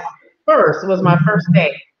August 1st was my first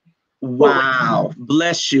day. Wow,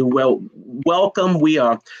 bless you. Well, welcome. We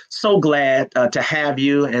are so glad to have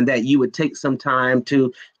you and that you would take some time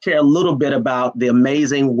to share a little bit about the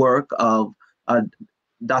amazing work of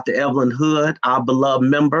Dr. Evelyn Hood, our beloved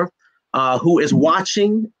member, who is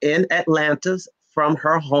watching in Atlanta from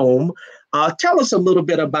her home. Tell us a little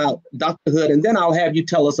bit about Dr. Hood, and then I'll have you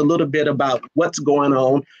tell us a little bit about what's going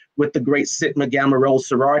on with the great Sigma Gamma Rho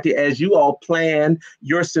sorority as you all plan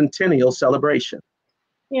your centennial celebration.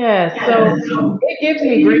 Yes, so it gives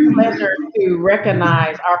me great pleasure to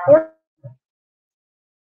recognize our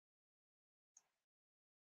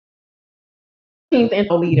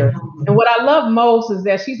 14th leader. And what I love most is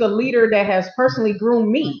that she's a leader that has personally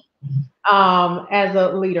groomed me as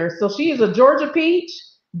a leader. So she is a Georgia peach,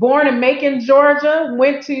 born in Macon, Georgia,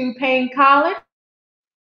 went to Payne College.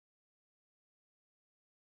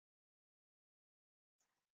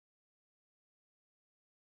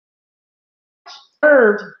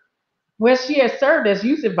 Where she has served as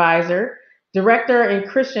youth advisor, director in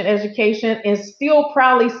Christian education, and still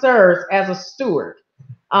proudly serves as a steward.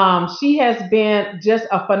 She has been just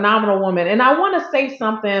a phenomenal woman. And I want to say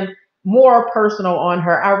something more personal on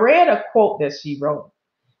her. I read a quote that she wrote.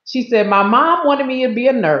 She said, "My mom wanted me to be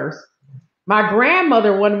a nurse. My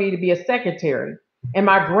grandmother wanted me to be a secretary. And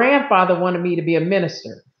my grandfather wanted me to be a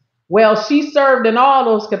minister." Well, she served in all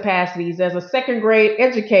those capacities as a second grade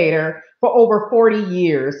educator for over 40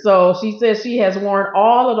 years. So she says she has worn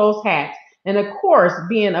all of those hats. And of course,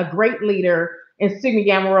 being a great leader in Sigma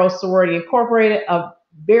Gamma Rho Sorority Incorporated, a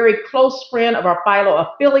very close friend of our Philo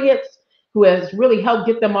affiliates who has really helped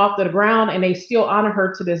get them off the ground, and they still honor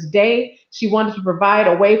her to this day. She wanted to provide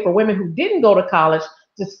a way for women who didn't go to college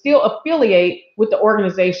to still affiliate with the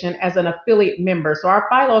organization as an affiliate member. So our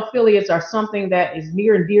Philo affiliates are something that is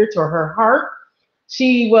near and dear to her heart.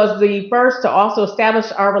 She was the first to also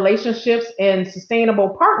establish our relationships and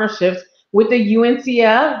sustainable partnerships with the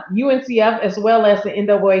UNCF as well as the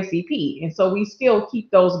NAACP. And so we still keep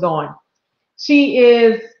those going. She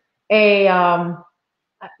is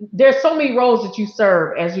there's so many roles that you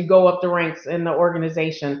serve as you go up the ranks in the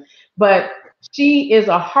organization, but she is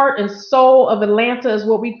a heart and soul of Atlanta, is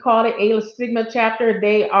what we call it, Eta Sigma chapter.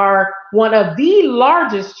 They are one of the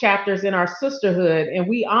largest chapters in our sisterhood, and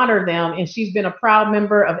we honor them. And she's been a proud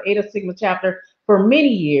member of Eta Sigma chapter for many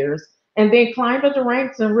years, and then climbed up the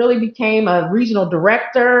ranks and really became a regional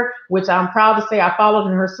director, which I'm proud to say I followed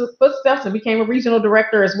in her footsteps and became a regional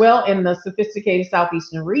director as well in the sophisticated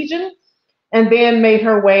Southeastern region, and then made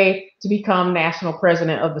her way to become national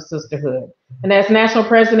president of the sisterhood. And as national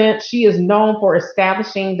president, she is known for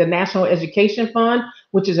establishing the National Education Fund,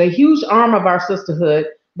 which is a huge arm of our sisterhood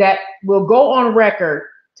that will go on record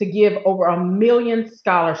to give over 1 million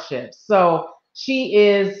scholarships. So she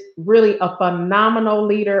is really a phenomenal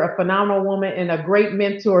leader, a phenomenal woman, and a great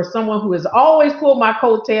mentor, someone who has always pulled my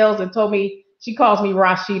coattails and told me, she calls me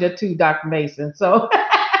Rashida too, Dr. Mason. So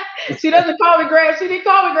she doesn't call me Grant. She didn't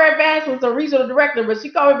call me Grant Bassett, a regional director, but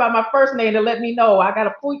she called me by my first name to let me know I got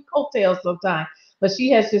to pull coattails sometimes. But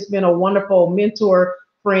she has just been a wonderful mentor,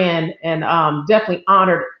 friend, and definitely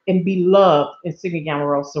honored and beloved in Sigma Gamma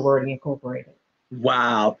Rho Sorority Incorporated.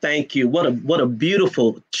 Wow, thank you. What a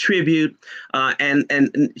beautiful tribute.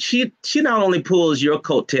 And she not only pulls your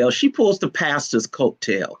coattail, she pulls the pastor's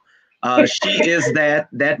coattail. She is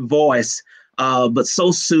that voice. But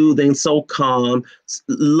so soothing, so calm,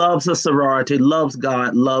 loves the sorority, loves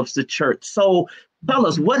God, loves the church. So tell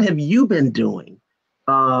us, what have you been doing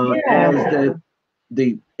as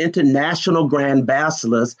the international Grand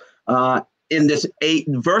Basileus in this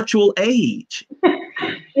virtual age?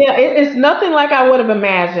 Yeah, it's nothing like I would have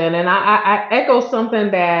imagined. And I echo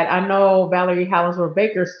something that I know Valerie Hollingsworth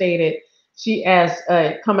Baker stated. she, as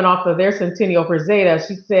coming off of their centennial for Zeta,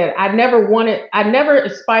 she said, I never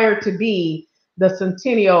aspired to be the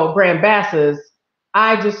centennial Grand Basses.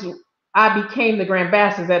 I became the Grand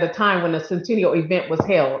Basses at a time when the centennial event was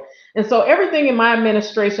held. And so everything in my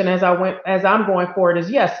administration as I'm going forward is,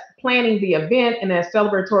 yes, planning the event and that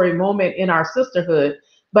celebratory moment in our sisterhood,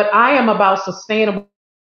 but I am about sustainable.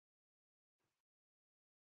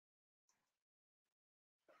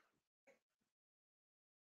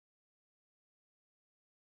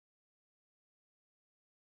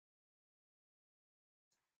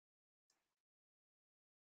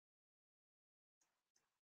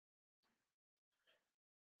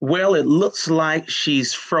 Well, it looks like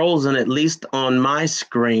she's frozen, at least on my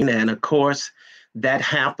screen. And of course, that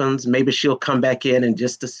happens. Maybe she'll come back in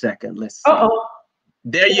just a second. Let's see. Uh-oh.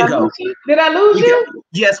 There you go. Did I lose you?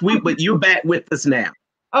 Yes, but you're back with us now.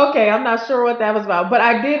 Okay, I'm not sure what that was about, but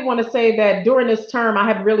I did want to say that during this term,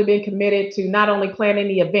 I have really been committed to not only planning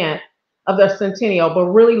the event of the centennial, but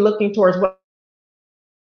really looking towards what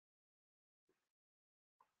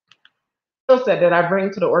skill set that I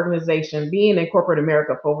bring to the organization, being in corporate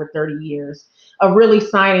America for over 30 years, of really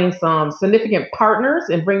signing some significant partners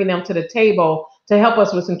and bringing them to the table to help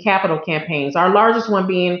us with some capital campaigns. Our largest one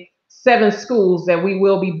being 7 schools that we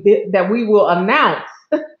will announce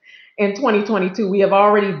in 2022. We have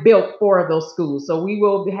already built 4 of those schools, so we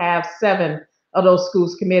will have 7 of those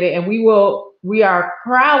schools committed, and we are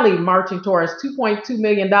proudly marching towards $2.2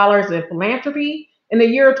 million in philanthropy in the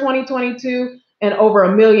year of 2022. And over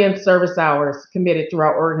 1 million service hours committed through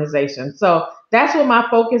our organization. So that's what my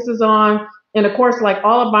focus is on. And of course, like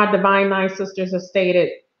all of my Divine Nine sisters have stated,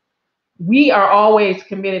 we are always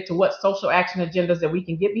committed to what social action agendas that we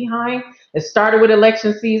can get behind. It started with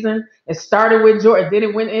election season. It started with Georgia. Then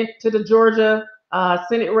it went into the Georgia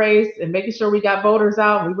Senate race and making sure we got voters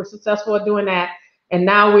out. We were successful at doing that. And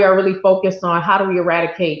now we are really focused on how do we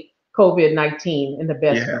eradicate COVID-19 in the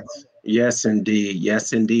best way. Yes, indeed.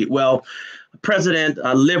 Yes, indeed. Well, President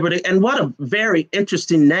Liberty, and what a very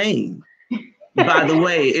interesting name, by the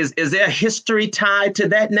way. Is there history tied to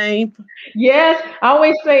that name? Yes, I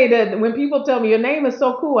always say that when people tell me your name is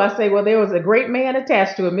so cool, I say, well, there was a great man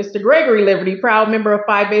attached to it, Mr. Gregory Liberty, proud member of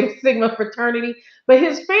Phi Beta Sigma fraternity. But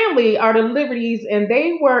his family are the Liberties, and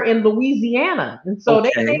they were in Louisiana. And so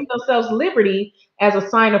they named themselves Liberty as a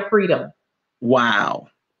sign of freedom. Wow.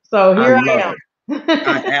 So here I am.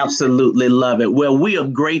 I absolutely love it. Well, we are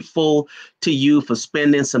grateful to you for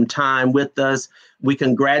spending some time with us. We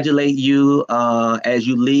congratulate you as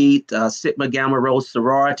you lead Sigma Gamma Rho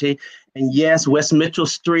Sorority. And yes, West Mitchell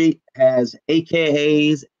Street has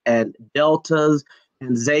AKAs and Deltas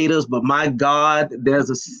and Zetas, but my God, there's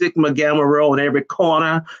a Sigma Gamma Rho in every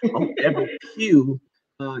corner, on every pew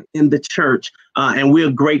in the church. And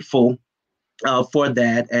we're grateful for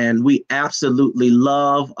that. And we absolutely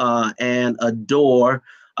love and adore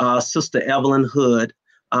Sister Evelyn Hood.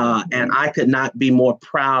 And I could not be more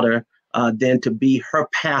prouder than to be her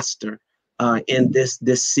pastor in this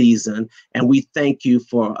season. And we thank you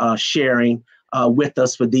for sharing with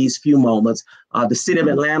us for these few moments. The city of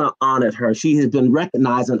Atlanta honored her. She has been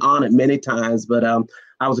recognized and honored many times, but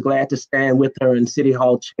I was glad to stand with her in City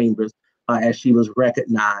Hall chambers as she was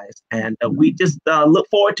recognized. And we just look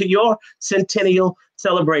forward to your centennial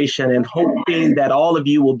celebration and hoping that all of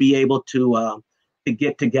you will be able to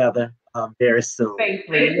get together very soon.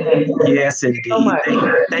 Yes, indeed. So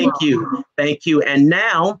Thank you. Thank you. And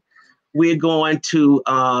now we're going to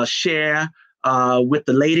share with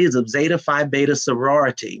the ladies of Zeta Phi Beta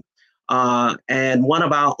Sorority. And one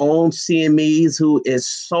of our own CMEs who is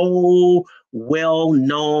so well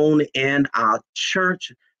known in our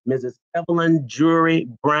church, Mrs. Evelyn Jury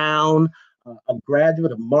Brown, a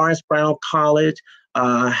graduate of Morris Brown College,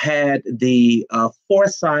 had the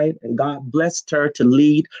foresight, and God blessed her to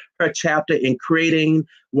lead her chapter in creating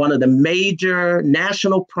one of the major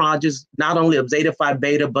national projects, not only of Zeta Phi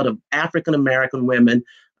Beta, but of African-American women,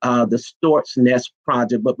 the Stork's Nest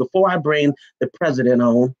Project. But before I bring the president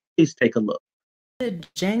on, please take a look.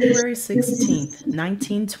 January 16th,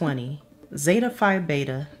 1920, Zeta Phi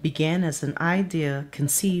Beta began as an idea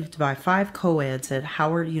conceived by 5 co-eds at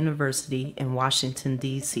Howard University in Washington,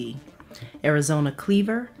 D.C. Arizona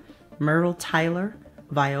Cleaver, Myrtle Tyler,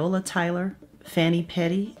 Viola Tyler, Fanny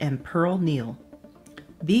Petty, and Pearl Neal.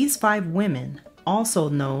 These 5 women, also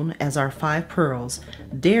known as our 5 Pearls,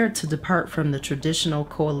 dared to depart from the traditional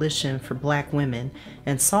coalition for Black women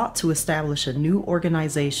and sought to establish a new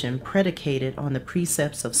organization predicated on the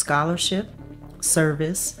precepts of scholarship,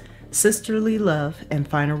 service, sisterly love, and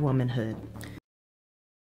finer womanhood.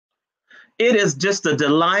 It is just a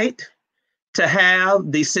delight to have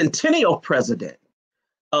the centennial president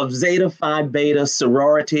of Zeta Phi Beta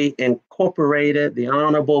Sorority Incorporated, the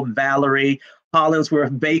Honorable Valerie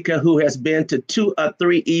Hollingsworth Baker, who has been to 2 or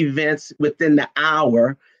 3 events within the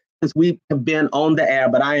hour since we have been on the air.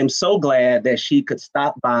 But I am so glad that she could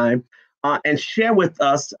stop by and share with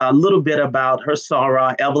us a little bit about her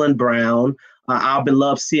soror, Evelyn Brown, our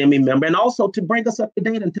beloved CME member, and also to bring us up to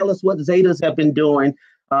date and tell us what Zetas have been doing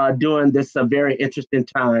during this very interesting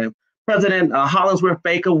time. President Hollingsworth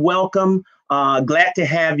Baker, welcome. Glad to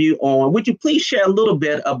have you on. Would you please share a little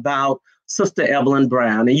bit about Sister Evelyn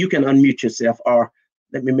Brown? And you can unmute yourself, or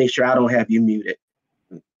let me make sure I don't have you muted.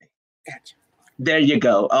 Gotcha. There you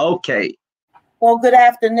go. Okay. Well, good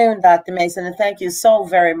afternoon, Dr. Mason, and thank you so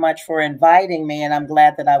very much for inviting me. And I'm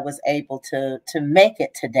glad that I was able to make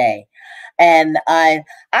it today. And I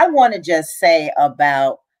want to just say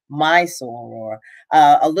about my soror,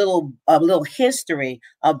 a little history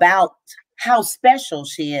about how special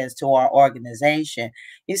she is to our organization.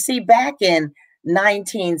 You see, back in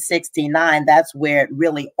 1969, that's where it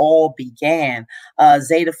really all began.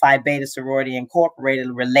 Zeta Phi Beta Sorority Incorporated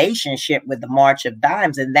a relationship with the March of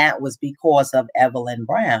Dimes, and that was because of Evelyn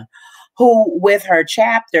Brown, who, with her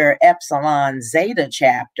chapter, Epsilon Zeta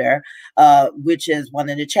chapter, which is one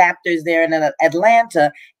of the chapters there in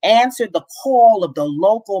Atlanta, answered the call of the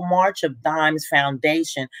local March of Dimes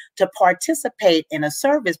Foundation to participate in a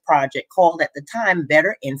service project called at the time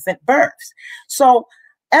Better Infant Births. So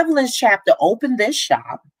Evelyn's chapter opened this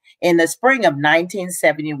shop in the spring of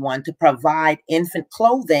 1971 to provide infant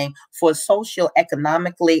clothing for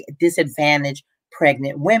socioeconomically disadvantaged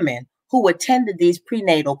pregnant women who attended these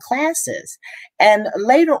prenatal classes. And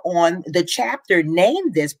later on, the chapter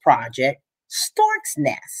named this project Stork's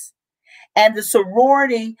Nest. And the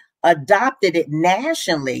sorority adopted it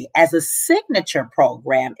nationally as a signature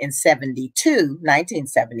program in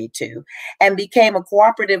 1972, and became a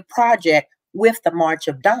cooperative project with the March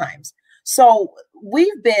of Dimes. So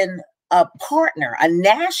we've been a partner, a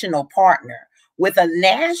national partner with a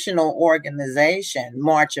national organization,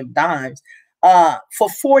 March of Dimes, for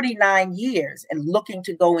 49 years and looking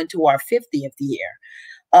to go into our 50th year.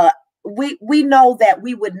 We know that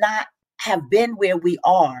we would not have been where we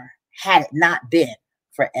are had it not been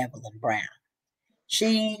for Evelyn Brown.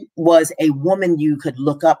 She was a woman you could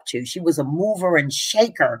look up to. She was a mover and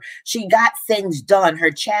shaker. She got things done.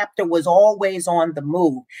 Her chapter was always on the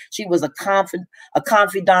move. She was a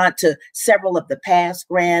confidant to several of the past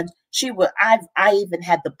grands. I even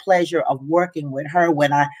had the pleasure of working with her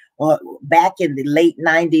when back in the late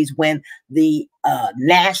 90s when the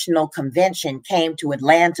national convention came to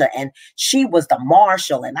Atlanta, and she was the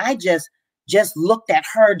marshal. And I just looked at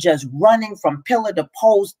her just running from pillar to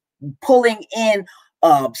post, pulling in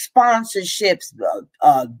sponsorships,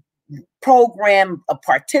 program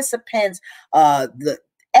participants,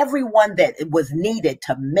 everyone that was needed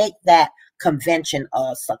to make that convention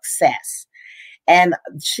a success. And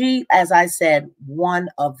she, as I said, one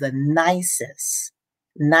of the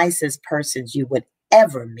nicest persons you would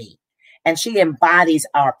ever meet. And she embodies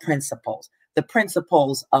our principles, the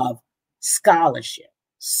principles of scholarship,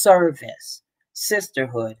 service,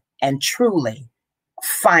 sisterhood, and truly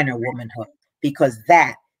finer womanhood, because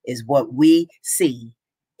that is what we see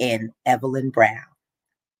in Evelyn Brown,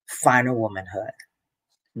 finer womanhood.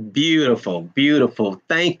 Beautiful, beautiful.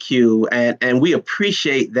 Thank you. And we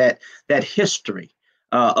appreciate that history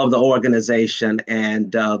of the organization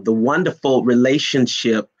and the wonderful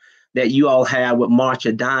relationship that you all have with March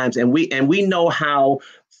of Dimes. And we know how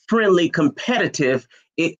friendly, competitive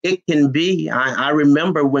it can be. I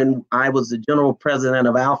remember when I was the general president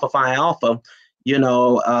of Alpha Phi Alpha,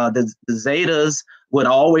 the Zetas would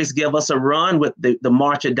always give us a run with the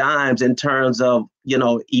March of Dimes in terms of,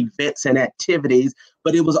 events and activities,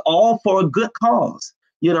 but it was all for a good cause,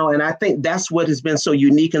 and I think that's what has been so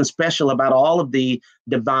unique and special about all of the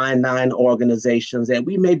Divine Nine organizations, that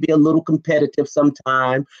we may be a little competitive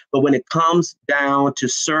sometime, but when it comes down to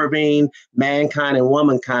serving mankind and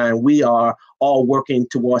womankind, we are all working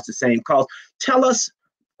towards the same cause. Tell us,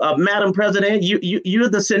 Madam President, you're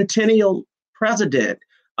the Centennial President,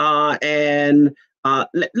 and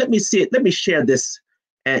let me see it. Let me share this,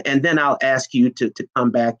 and then I'll ask you to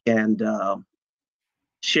come back and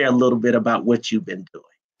share a little bit about what you've been doing.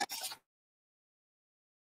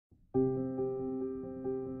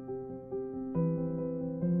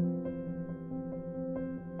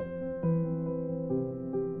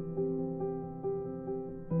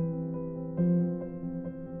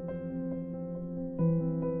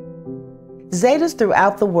 Zetas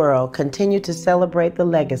throughout the world continue to celebrate the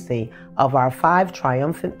legacy of our 5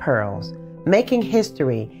 triumphant pearls, making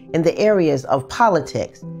history in the areas of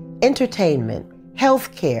politics, entertainment,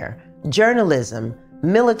 healthcare, journalism,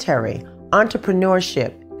 military,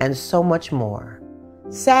 entrepreneurship, and so much more.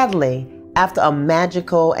 Sadly, after a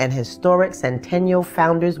magical and historic Centennial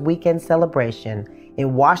Founders Weekend celebration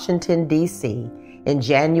in Washington, D.C. in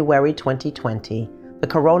January 2020, the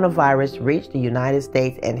coronavirus reached the United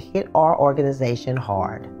States and hit our organization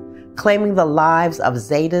hard, claiming the lives of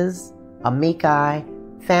Zetas, amici,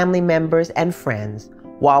 family members, and friends,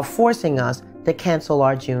 while forcing us to cancel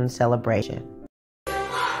our June celebration.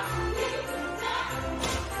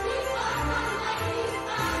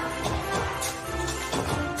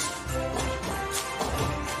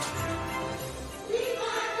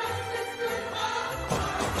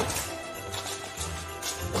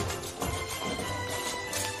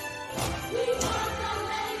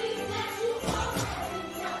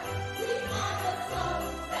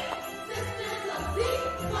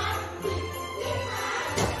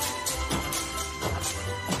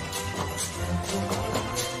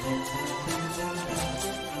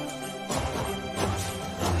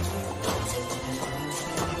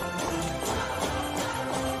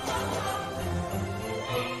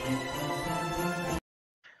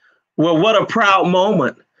 Well, what a proud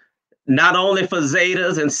moment, not only for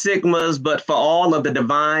Zetas and Sigmas, but for all of the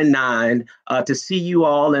Divine Nine, to see you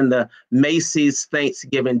all in the Macy's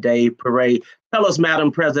Thanksgiving Day Parade. Tell us,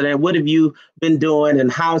 Madam President, what have you been doing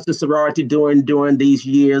and how's the sorority doing during these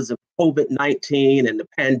years of COVID-19 and the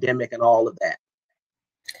pandemic and all of that?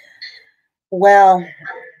 Well,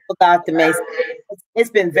 Dr. Mason, it's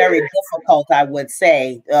been very difficult, I would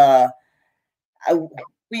say.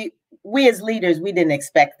 We as leaders, we didn't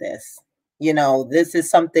expect this. You know, this is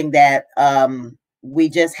something that we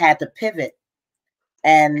just had to pivot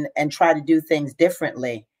and try to do things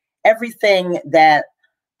differently. Everything that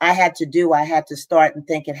I had to do, I had to start and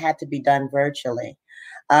think it had to be done virtually.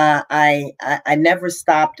 I never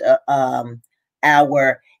stopped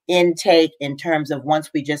our intake in terms of once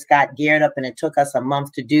we just got geared up, and it took us a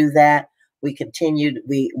month to do that. We continued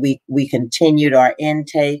our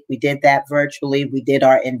intake. We did that virtually. We did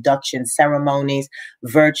our induction ceremonies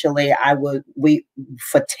virtually.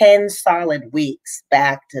 For 10 solid weeks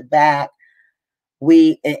back to back,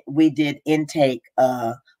 we did intake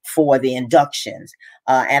for the inductions.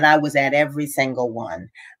 And I was at every single one,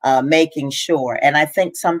 making sure. And I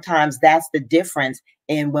think sometimes that's the difference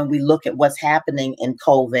in when we look at what's happening in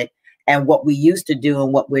COVID and what we used to do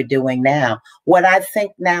and what we're doing now. What I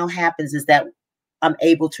think now happens is that I'm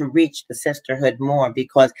able to reach the sisterhood more,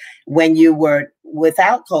 because when you were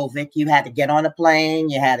without COVID, you had to get on a plane,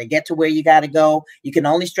 you had to get to where you got to go. You can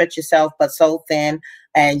only stretch yourself but so thin,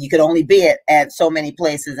 and you could only be at so many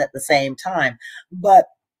places at the same time. But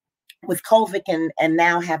with COVID and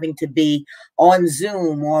now having to be on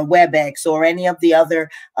Zoom or WebEx or any of the other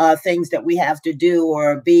things that we have to do,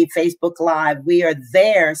 or be Facebook Live, we are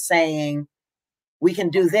there saying, we can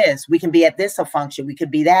do this. We can be at this function. We could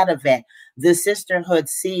be that event. The sisterhood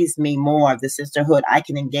sees me more. The sisterhood, I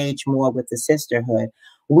can engage more with the sisterhood.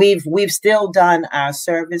 We've still done our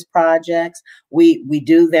service projects. We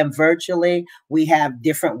do them virtually. We have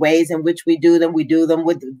different ways in which we do them. We do them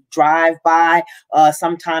with drive-by.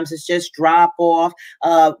 Sometimes it's just drop off.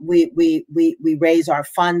 We raise our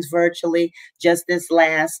funds virtually. Just this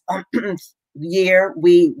last year,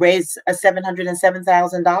 we raised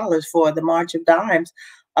 $707,000 for the March of Dimes,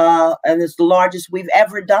 and it's the largest we've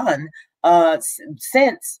ever done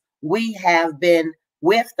since we have been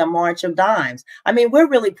with the March of Dimes. I mean, we're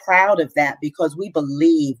really proud of that, because we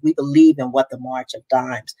believe in what the March of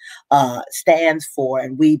Dimes stands for,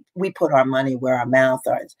 and we put our money where our mouth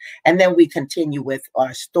is. And then we continue with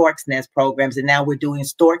our Stork's Nest programs, and now we're doing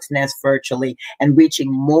Stork's Nest virtually and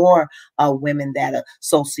reaching more women that are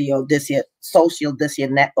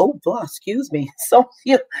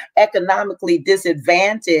socioeconomically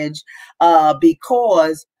disadvantaged,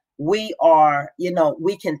 because we are,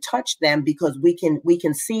 we can touch them, because we can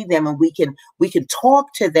see them, and we can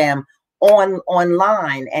talk to them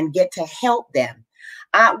online and get to help them.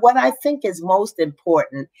 What I think is most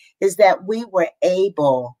important is that we were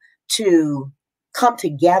able to come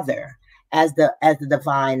together as the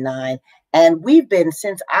Divine Nine, and we've been,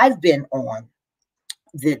 since I've been on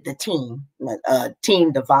the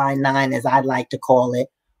team Divine Nine, as I like to call it,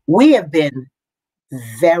 we have been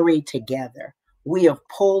very together. We have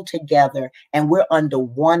pulled together, and we're under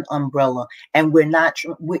one umbrella, and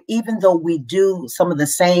even though we do some of the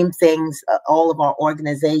same things all of our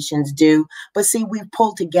organizations do, but see, we've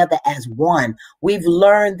pulled together as one. We've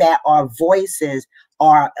learned that our voices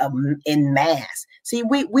are in mass. See,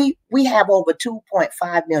 we have over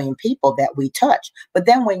 2.5 million people that we touch, but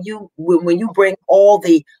then when you bring all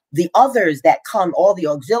the the others that come, all the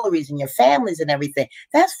auxiliaries and your families and everything,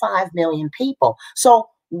 that's 5 million people. So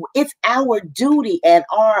it's our duty and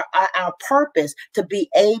our purpose to be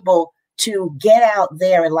able to get out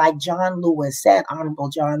there and, like John Lewis said, Honorable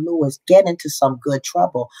John Lewis, get into some good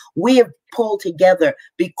trouble. We have pulled together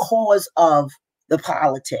because of the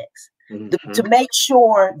politics to make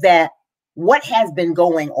sure that what has been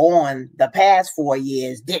going on the past 4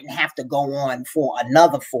 years didn't have to go on for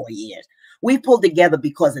another 4 years. We pulled together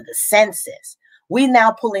because of the census. We're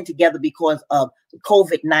now pulling together because of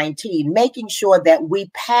COVID-19, making sure that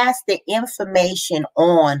we pass the information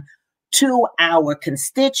on to our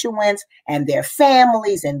constituents and their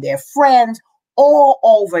families and their friends all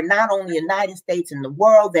over, not only the United States and the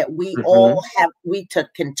world, that we all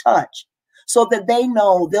can touch, so that they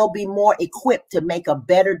know they'll be more equipped to make a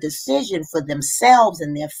better decision for themselves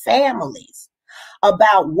and their families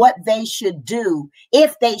about what they should do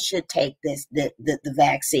if they should take the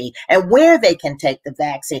vaccine, and where they can take the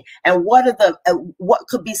vaccine, and what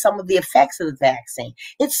could be some of the effects of the vaccine.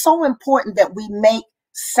 It's so important that we make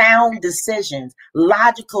sound decisions,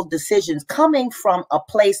 logical decisions, coming from a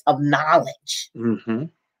place of knowledge.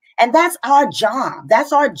 And that's our job.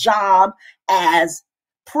 That's our job as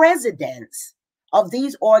presidents of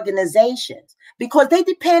these organizations, because they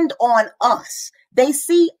depend on us. They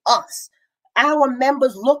see us. Our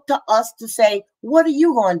members look to us to say, what are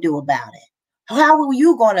you going to do about it? How are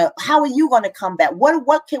you going to combat?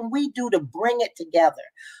 What can we do to bring it together?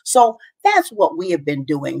 So that's what we have been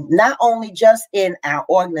doing, not only just in our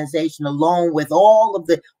organization alone, with all of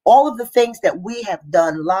the things that we have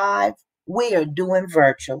done live, we are doing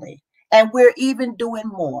virtually, and we're even doing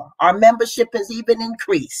more. Our membership has even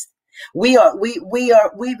increased. We've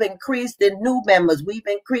increased in new members. We've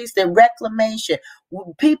increased in reclamation.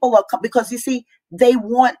 People are, because you see, they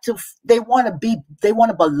want to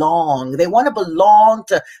belong. They want to belong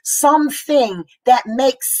to something that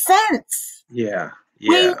makes sense. Yeah.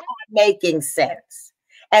 We are making sense.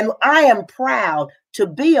 And I am proud to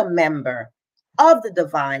be a member of the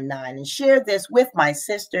Divine Nine and share this with my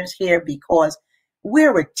sisters here, because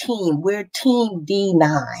we're a team. We're Team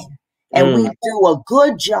D9. And we do a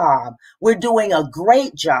good job. We're doing a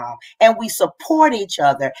great job, and we support each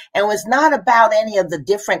other. And it's not about any of the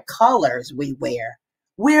different colors we wear.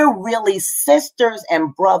 We're really sisters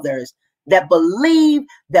and brothers that believe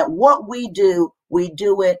that what we do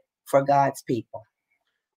it for God's people.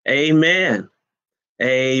 Amen.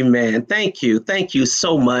 Amen. Thank you. Thank you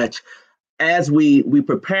so much. As we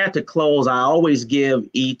prepare to close, I always give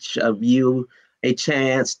each of you a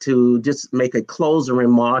chance to just make a closing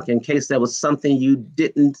remark in case there was something you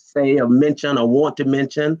didn't say or mention or want to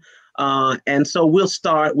mention. And so we'll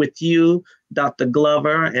start with you, Dr.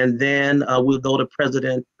 Glover, and then we'll go to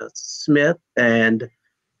President Smith and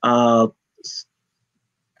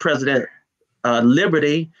President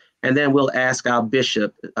Liberty, and then we'll ask our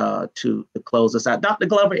bishop to close us out. Dr.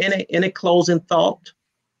 Glover, any closing thought?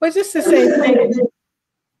 Well, just to say thank you.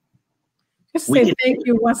 Thank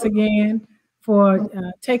you once again for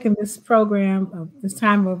taking this program, this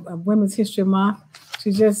time of Women's History Month,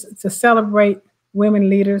 to celebrate women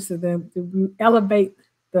leaders, to elevate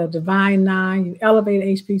the Divine Nine, you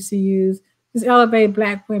elevate HBCUs, just elevate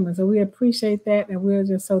Black women. So we appreciate that, and we're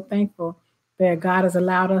just so thankful that God has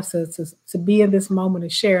allowed us to be in this moment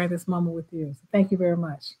and share in this moment with you. So thank you very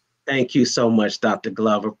much. Thank you so much, Dr.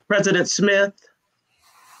 Glover. President Smith?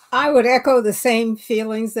 I would echo the same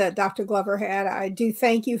feelings that Dr. Glover had. I do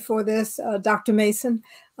thank you for this, Dr. Mason.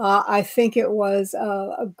 I think it was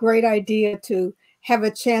a great idea to have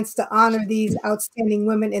a chance to honor these outstanding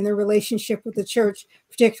women in their relationship with the church,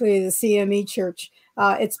 particularly the CME Church.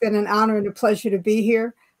 It's been an honor and a pleasure to be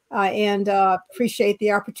here, and appreciate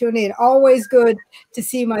the opportunity. And always good to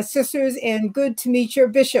see my sisters, and good to meet your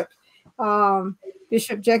bishop.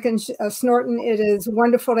 Bishop Jenkins Snorton, it is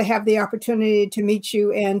wonderful to have the opportunity to meet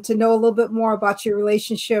you and to know a little bit more about your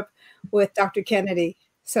relationship with Dr. Kennedy.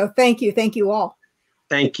 So thank you. Thank you all.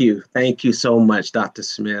 Thank you. Thank you so much, Dr.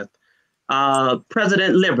 Smith.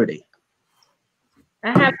 President Liberty.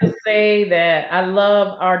 I have to say that I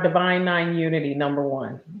love our Divine Nine unity, number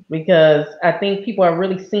one, because I think people are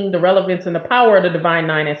really seeing the relevance and the power of the Divine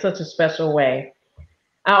Nine in such a special way.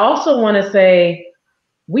 I also want to say,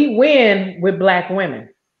 we win with Black women.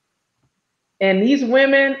 And these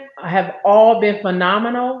women have all been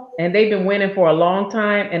phenomenal, and they've been winning for a long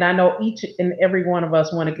time. And I know each and every one of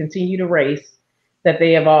us want to continue the race that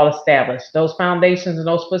they have all established. Those foundations and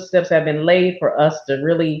those footsteps have been laid for us to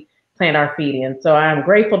really plant our feet in. So I'm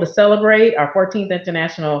grateful to celebrate our 14th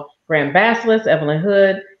International Grand Basileus, Evelyn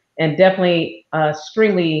Hood, and definitely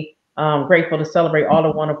extremely grateful to celebrate all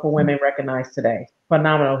the wonderful women recognized today.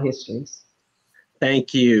 phenomenal histories.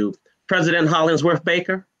 Thank you. President Hollingsworth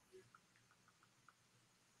Baker.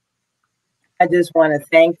 I just want to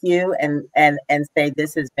thank you and say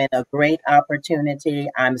this has been a great opportunity.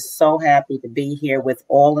 I'm so happy to be here with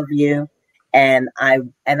all of you, and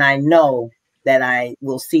I know that I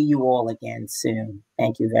will see you all again soon.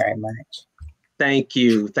 Thank you very much. Thank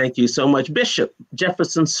you. Thank you so much. Bishop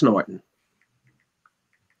Jefferson Snorton.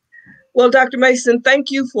 Well, Dr. Mason,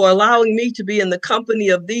 thank you for allowing me to be in the company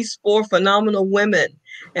of these 4 phenomenal women.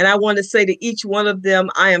 And I want to say to each one of them,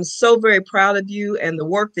 I am so very proud of you and the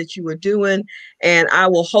work that you are doing. And I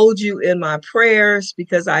will hold you in my prayers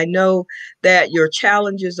because I know that your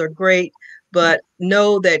challenges are great, but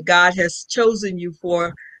know that God has chosen you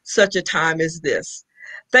for such a time as this.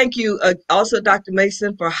 Thank you also, Dr.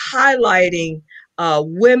 Mason, for highlighting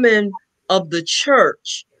women of the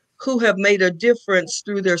church who have made a difference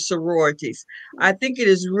through their sororities. I think it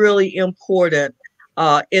is really important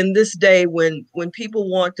in this day when people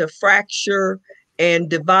want to fracture and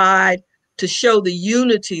divide, to show the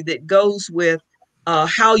unity that goes with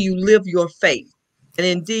how you live your faith. And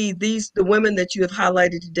indeed, the women that you have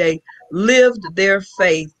highlighted today lived their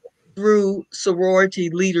faith through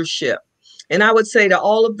sorority leadership. And I would say to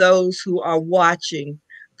all of those who are watching,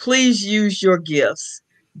 please use your gifts.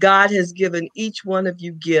 God has given each one of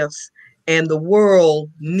you gifts, and the world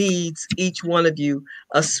needs each one of you,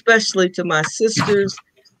 especially to my sisters,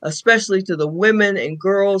 especially to the women and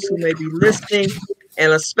girls who may be listening,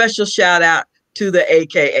 and a special shout out to the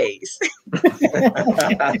AKAs.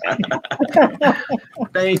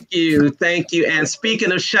 Thank you. Thank you. And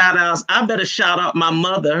speaking of shout outs, I better shout out my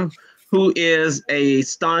mother, who is a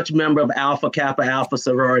staunch member of Alpha Kappa Alpha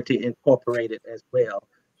Sorority Incorporated as well.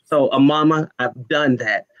 So, Mama, I've done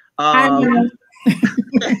that. Hello,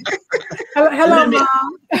 Mom.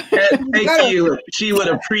 Thank you. She would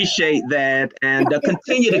appreciate that. And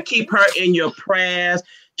continue to keep her in your prayers.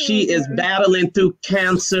 She is battling through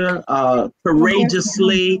cancer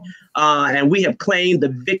courageously, and we have claimed the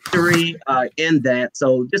victory in that.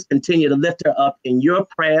 So just continue to lift her up in your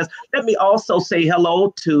prayers. Let me also say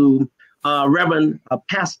hello to Reverend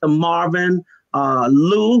Pastor Marvin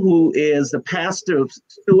Lou, who is the pastor of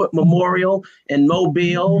Stewart Memorial in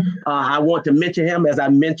Mobile. I want to mention him, as I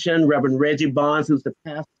mentioned, Reverend Reggie Bonds, who's the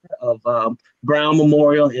pastor of Brown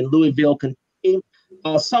Memorial in Louisville, Kentucky.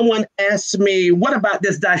 Someone asked me, what about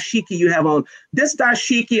this dashiki you have on? This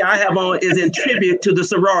dashiki I have on is in tribute to the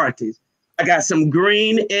sororities. I got some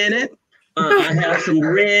green in it. I have some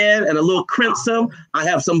red and a little crimson. I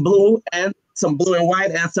have some blue and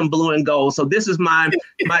white and some blue and gold. So this is my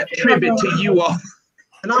tribute to you all.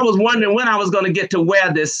 And I was wondering when I was going to get to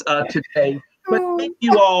wear this today. But thank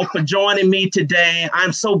you all for joining me today.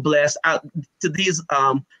 I'm so blessed. To these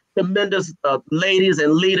tremendous ladies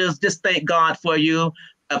and leaders, just thank God for you.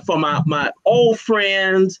 For my old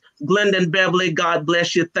friends, Glendon Beverly, God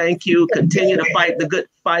bless you. Thank you. Continue to fight the good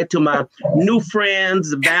fight. To my new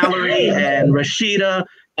friends, Valerie and Rashida,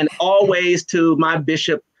 and always to my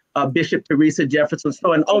Bishop Teresa Jefferson.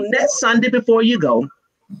 So, and on next Sunday, before you go,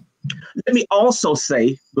 let me also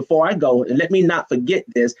say, before I go, and let me not forget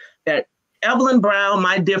this, that Evelyn Brown,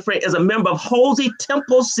 my dear friend, is a member of Holy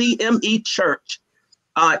Temple CME Church.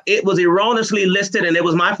 It was erroneously listed, and it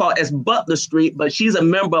was my fault, as Butler Street, but she's a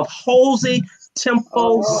member of Holy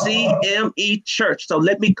Temple CME Church. So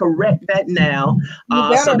let me correct that now,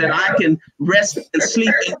 so that I can rest and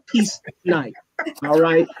sleep in peace tonight. All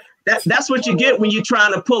right. That's what you get when you're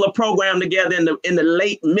trying to pull a program together in the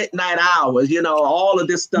late midnight hours. You know, all of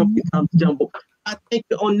this stuff becomes jumbled. I think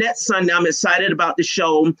on that Sunday, I'm excited about the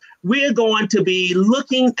show. We're going to be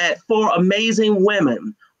looking at 4 amazing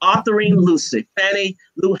women: Autherine Lucy, Fannie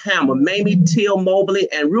Lou Hammer, Mamie Teal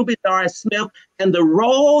Mobley, and Ruby Doris Smith, and the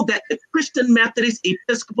role that the Christian Methodist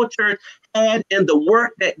Episcopal Church had in the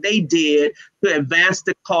work that they did to advance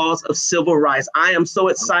the cause of civil rights. I am so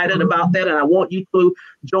excited about that, and I want you to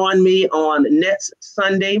join me on next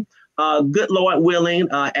Sunday, good Lord willing,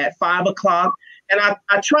 at 5 o'clock. And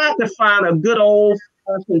I tried to find a good old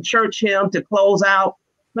church hymn to close out,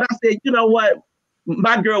 but I said, you know what?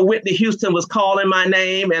 My girl Whitney Houston was calling my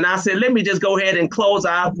name, and I said, let me just go ahead and close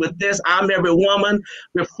out with this. I'm every woman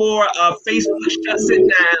before Facebook shuts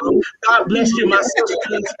it down. God bless you, my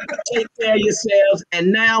sisters. Take care of yourselves.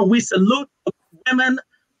 And now we salute the women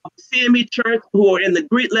of CME Church who are in the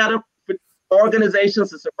Greek letter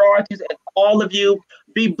organizations and sororities, and all of you.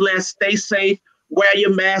 Be blessed. Stay safe. Wear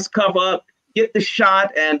your mask. Cover up. Get the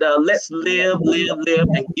shot, and let's live,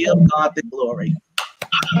 and give God the glory.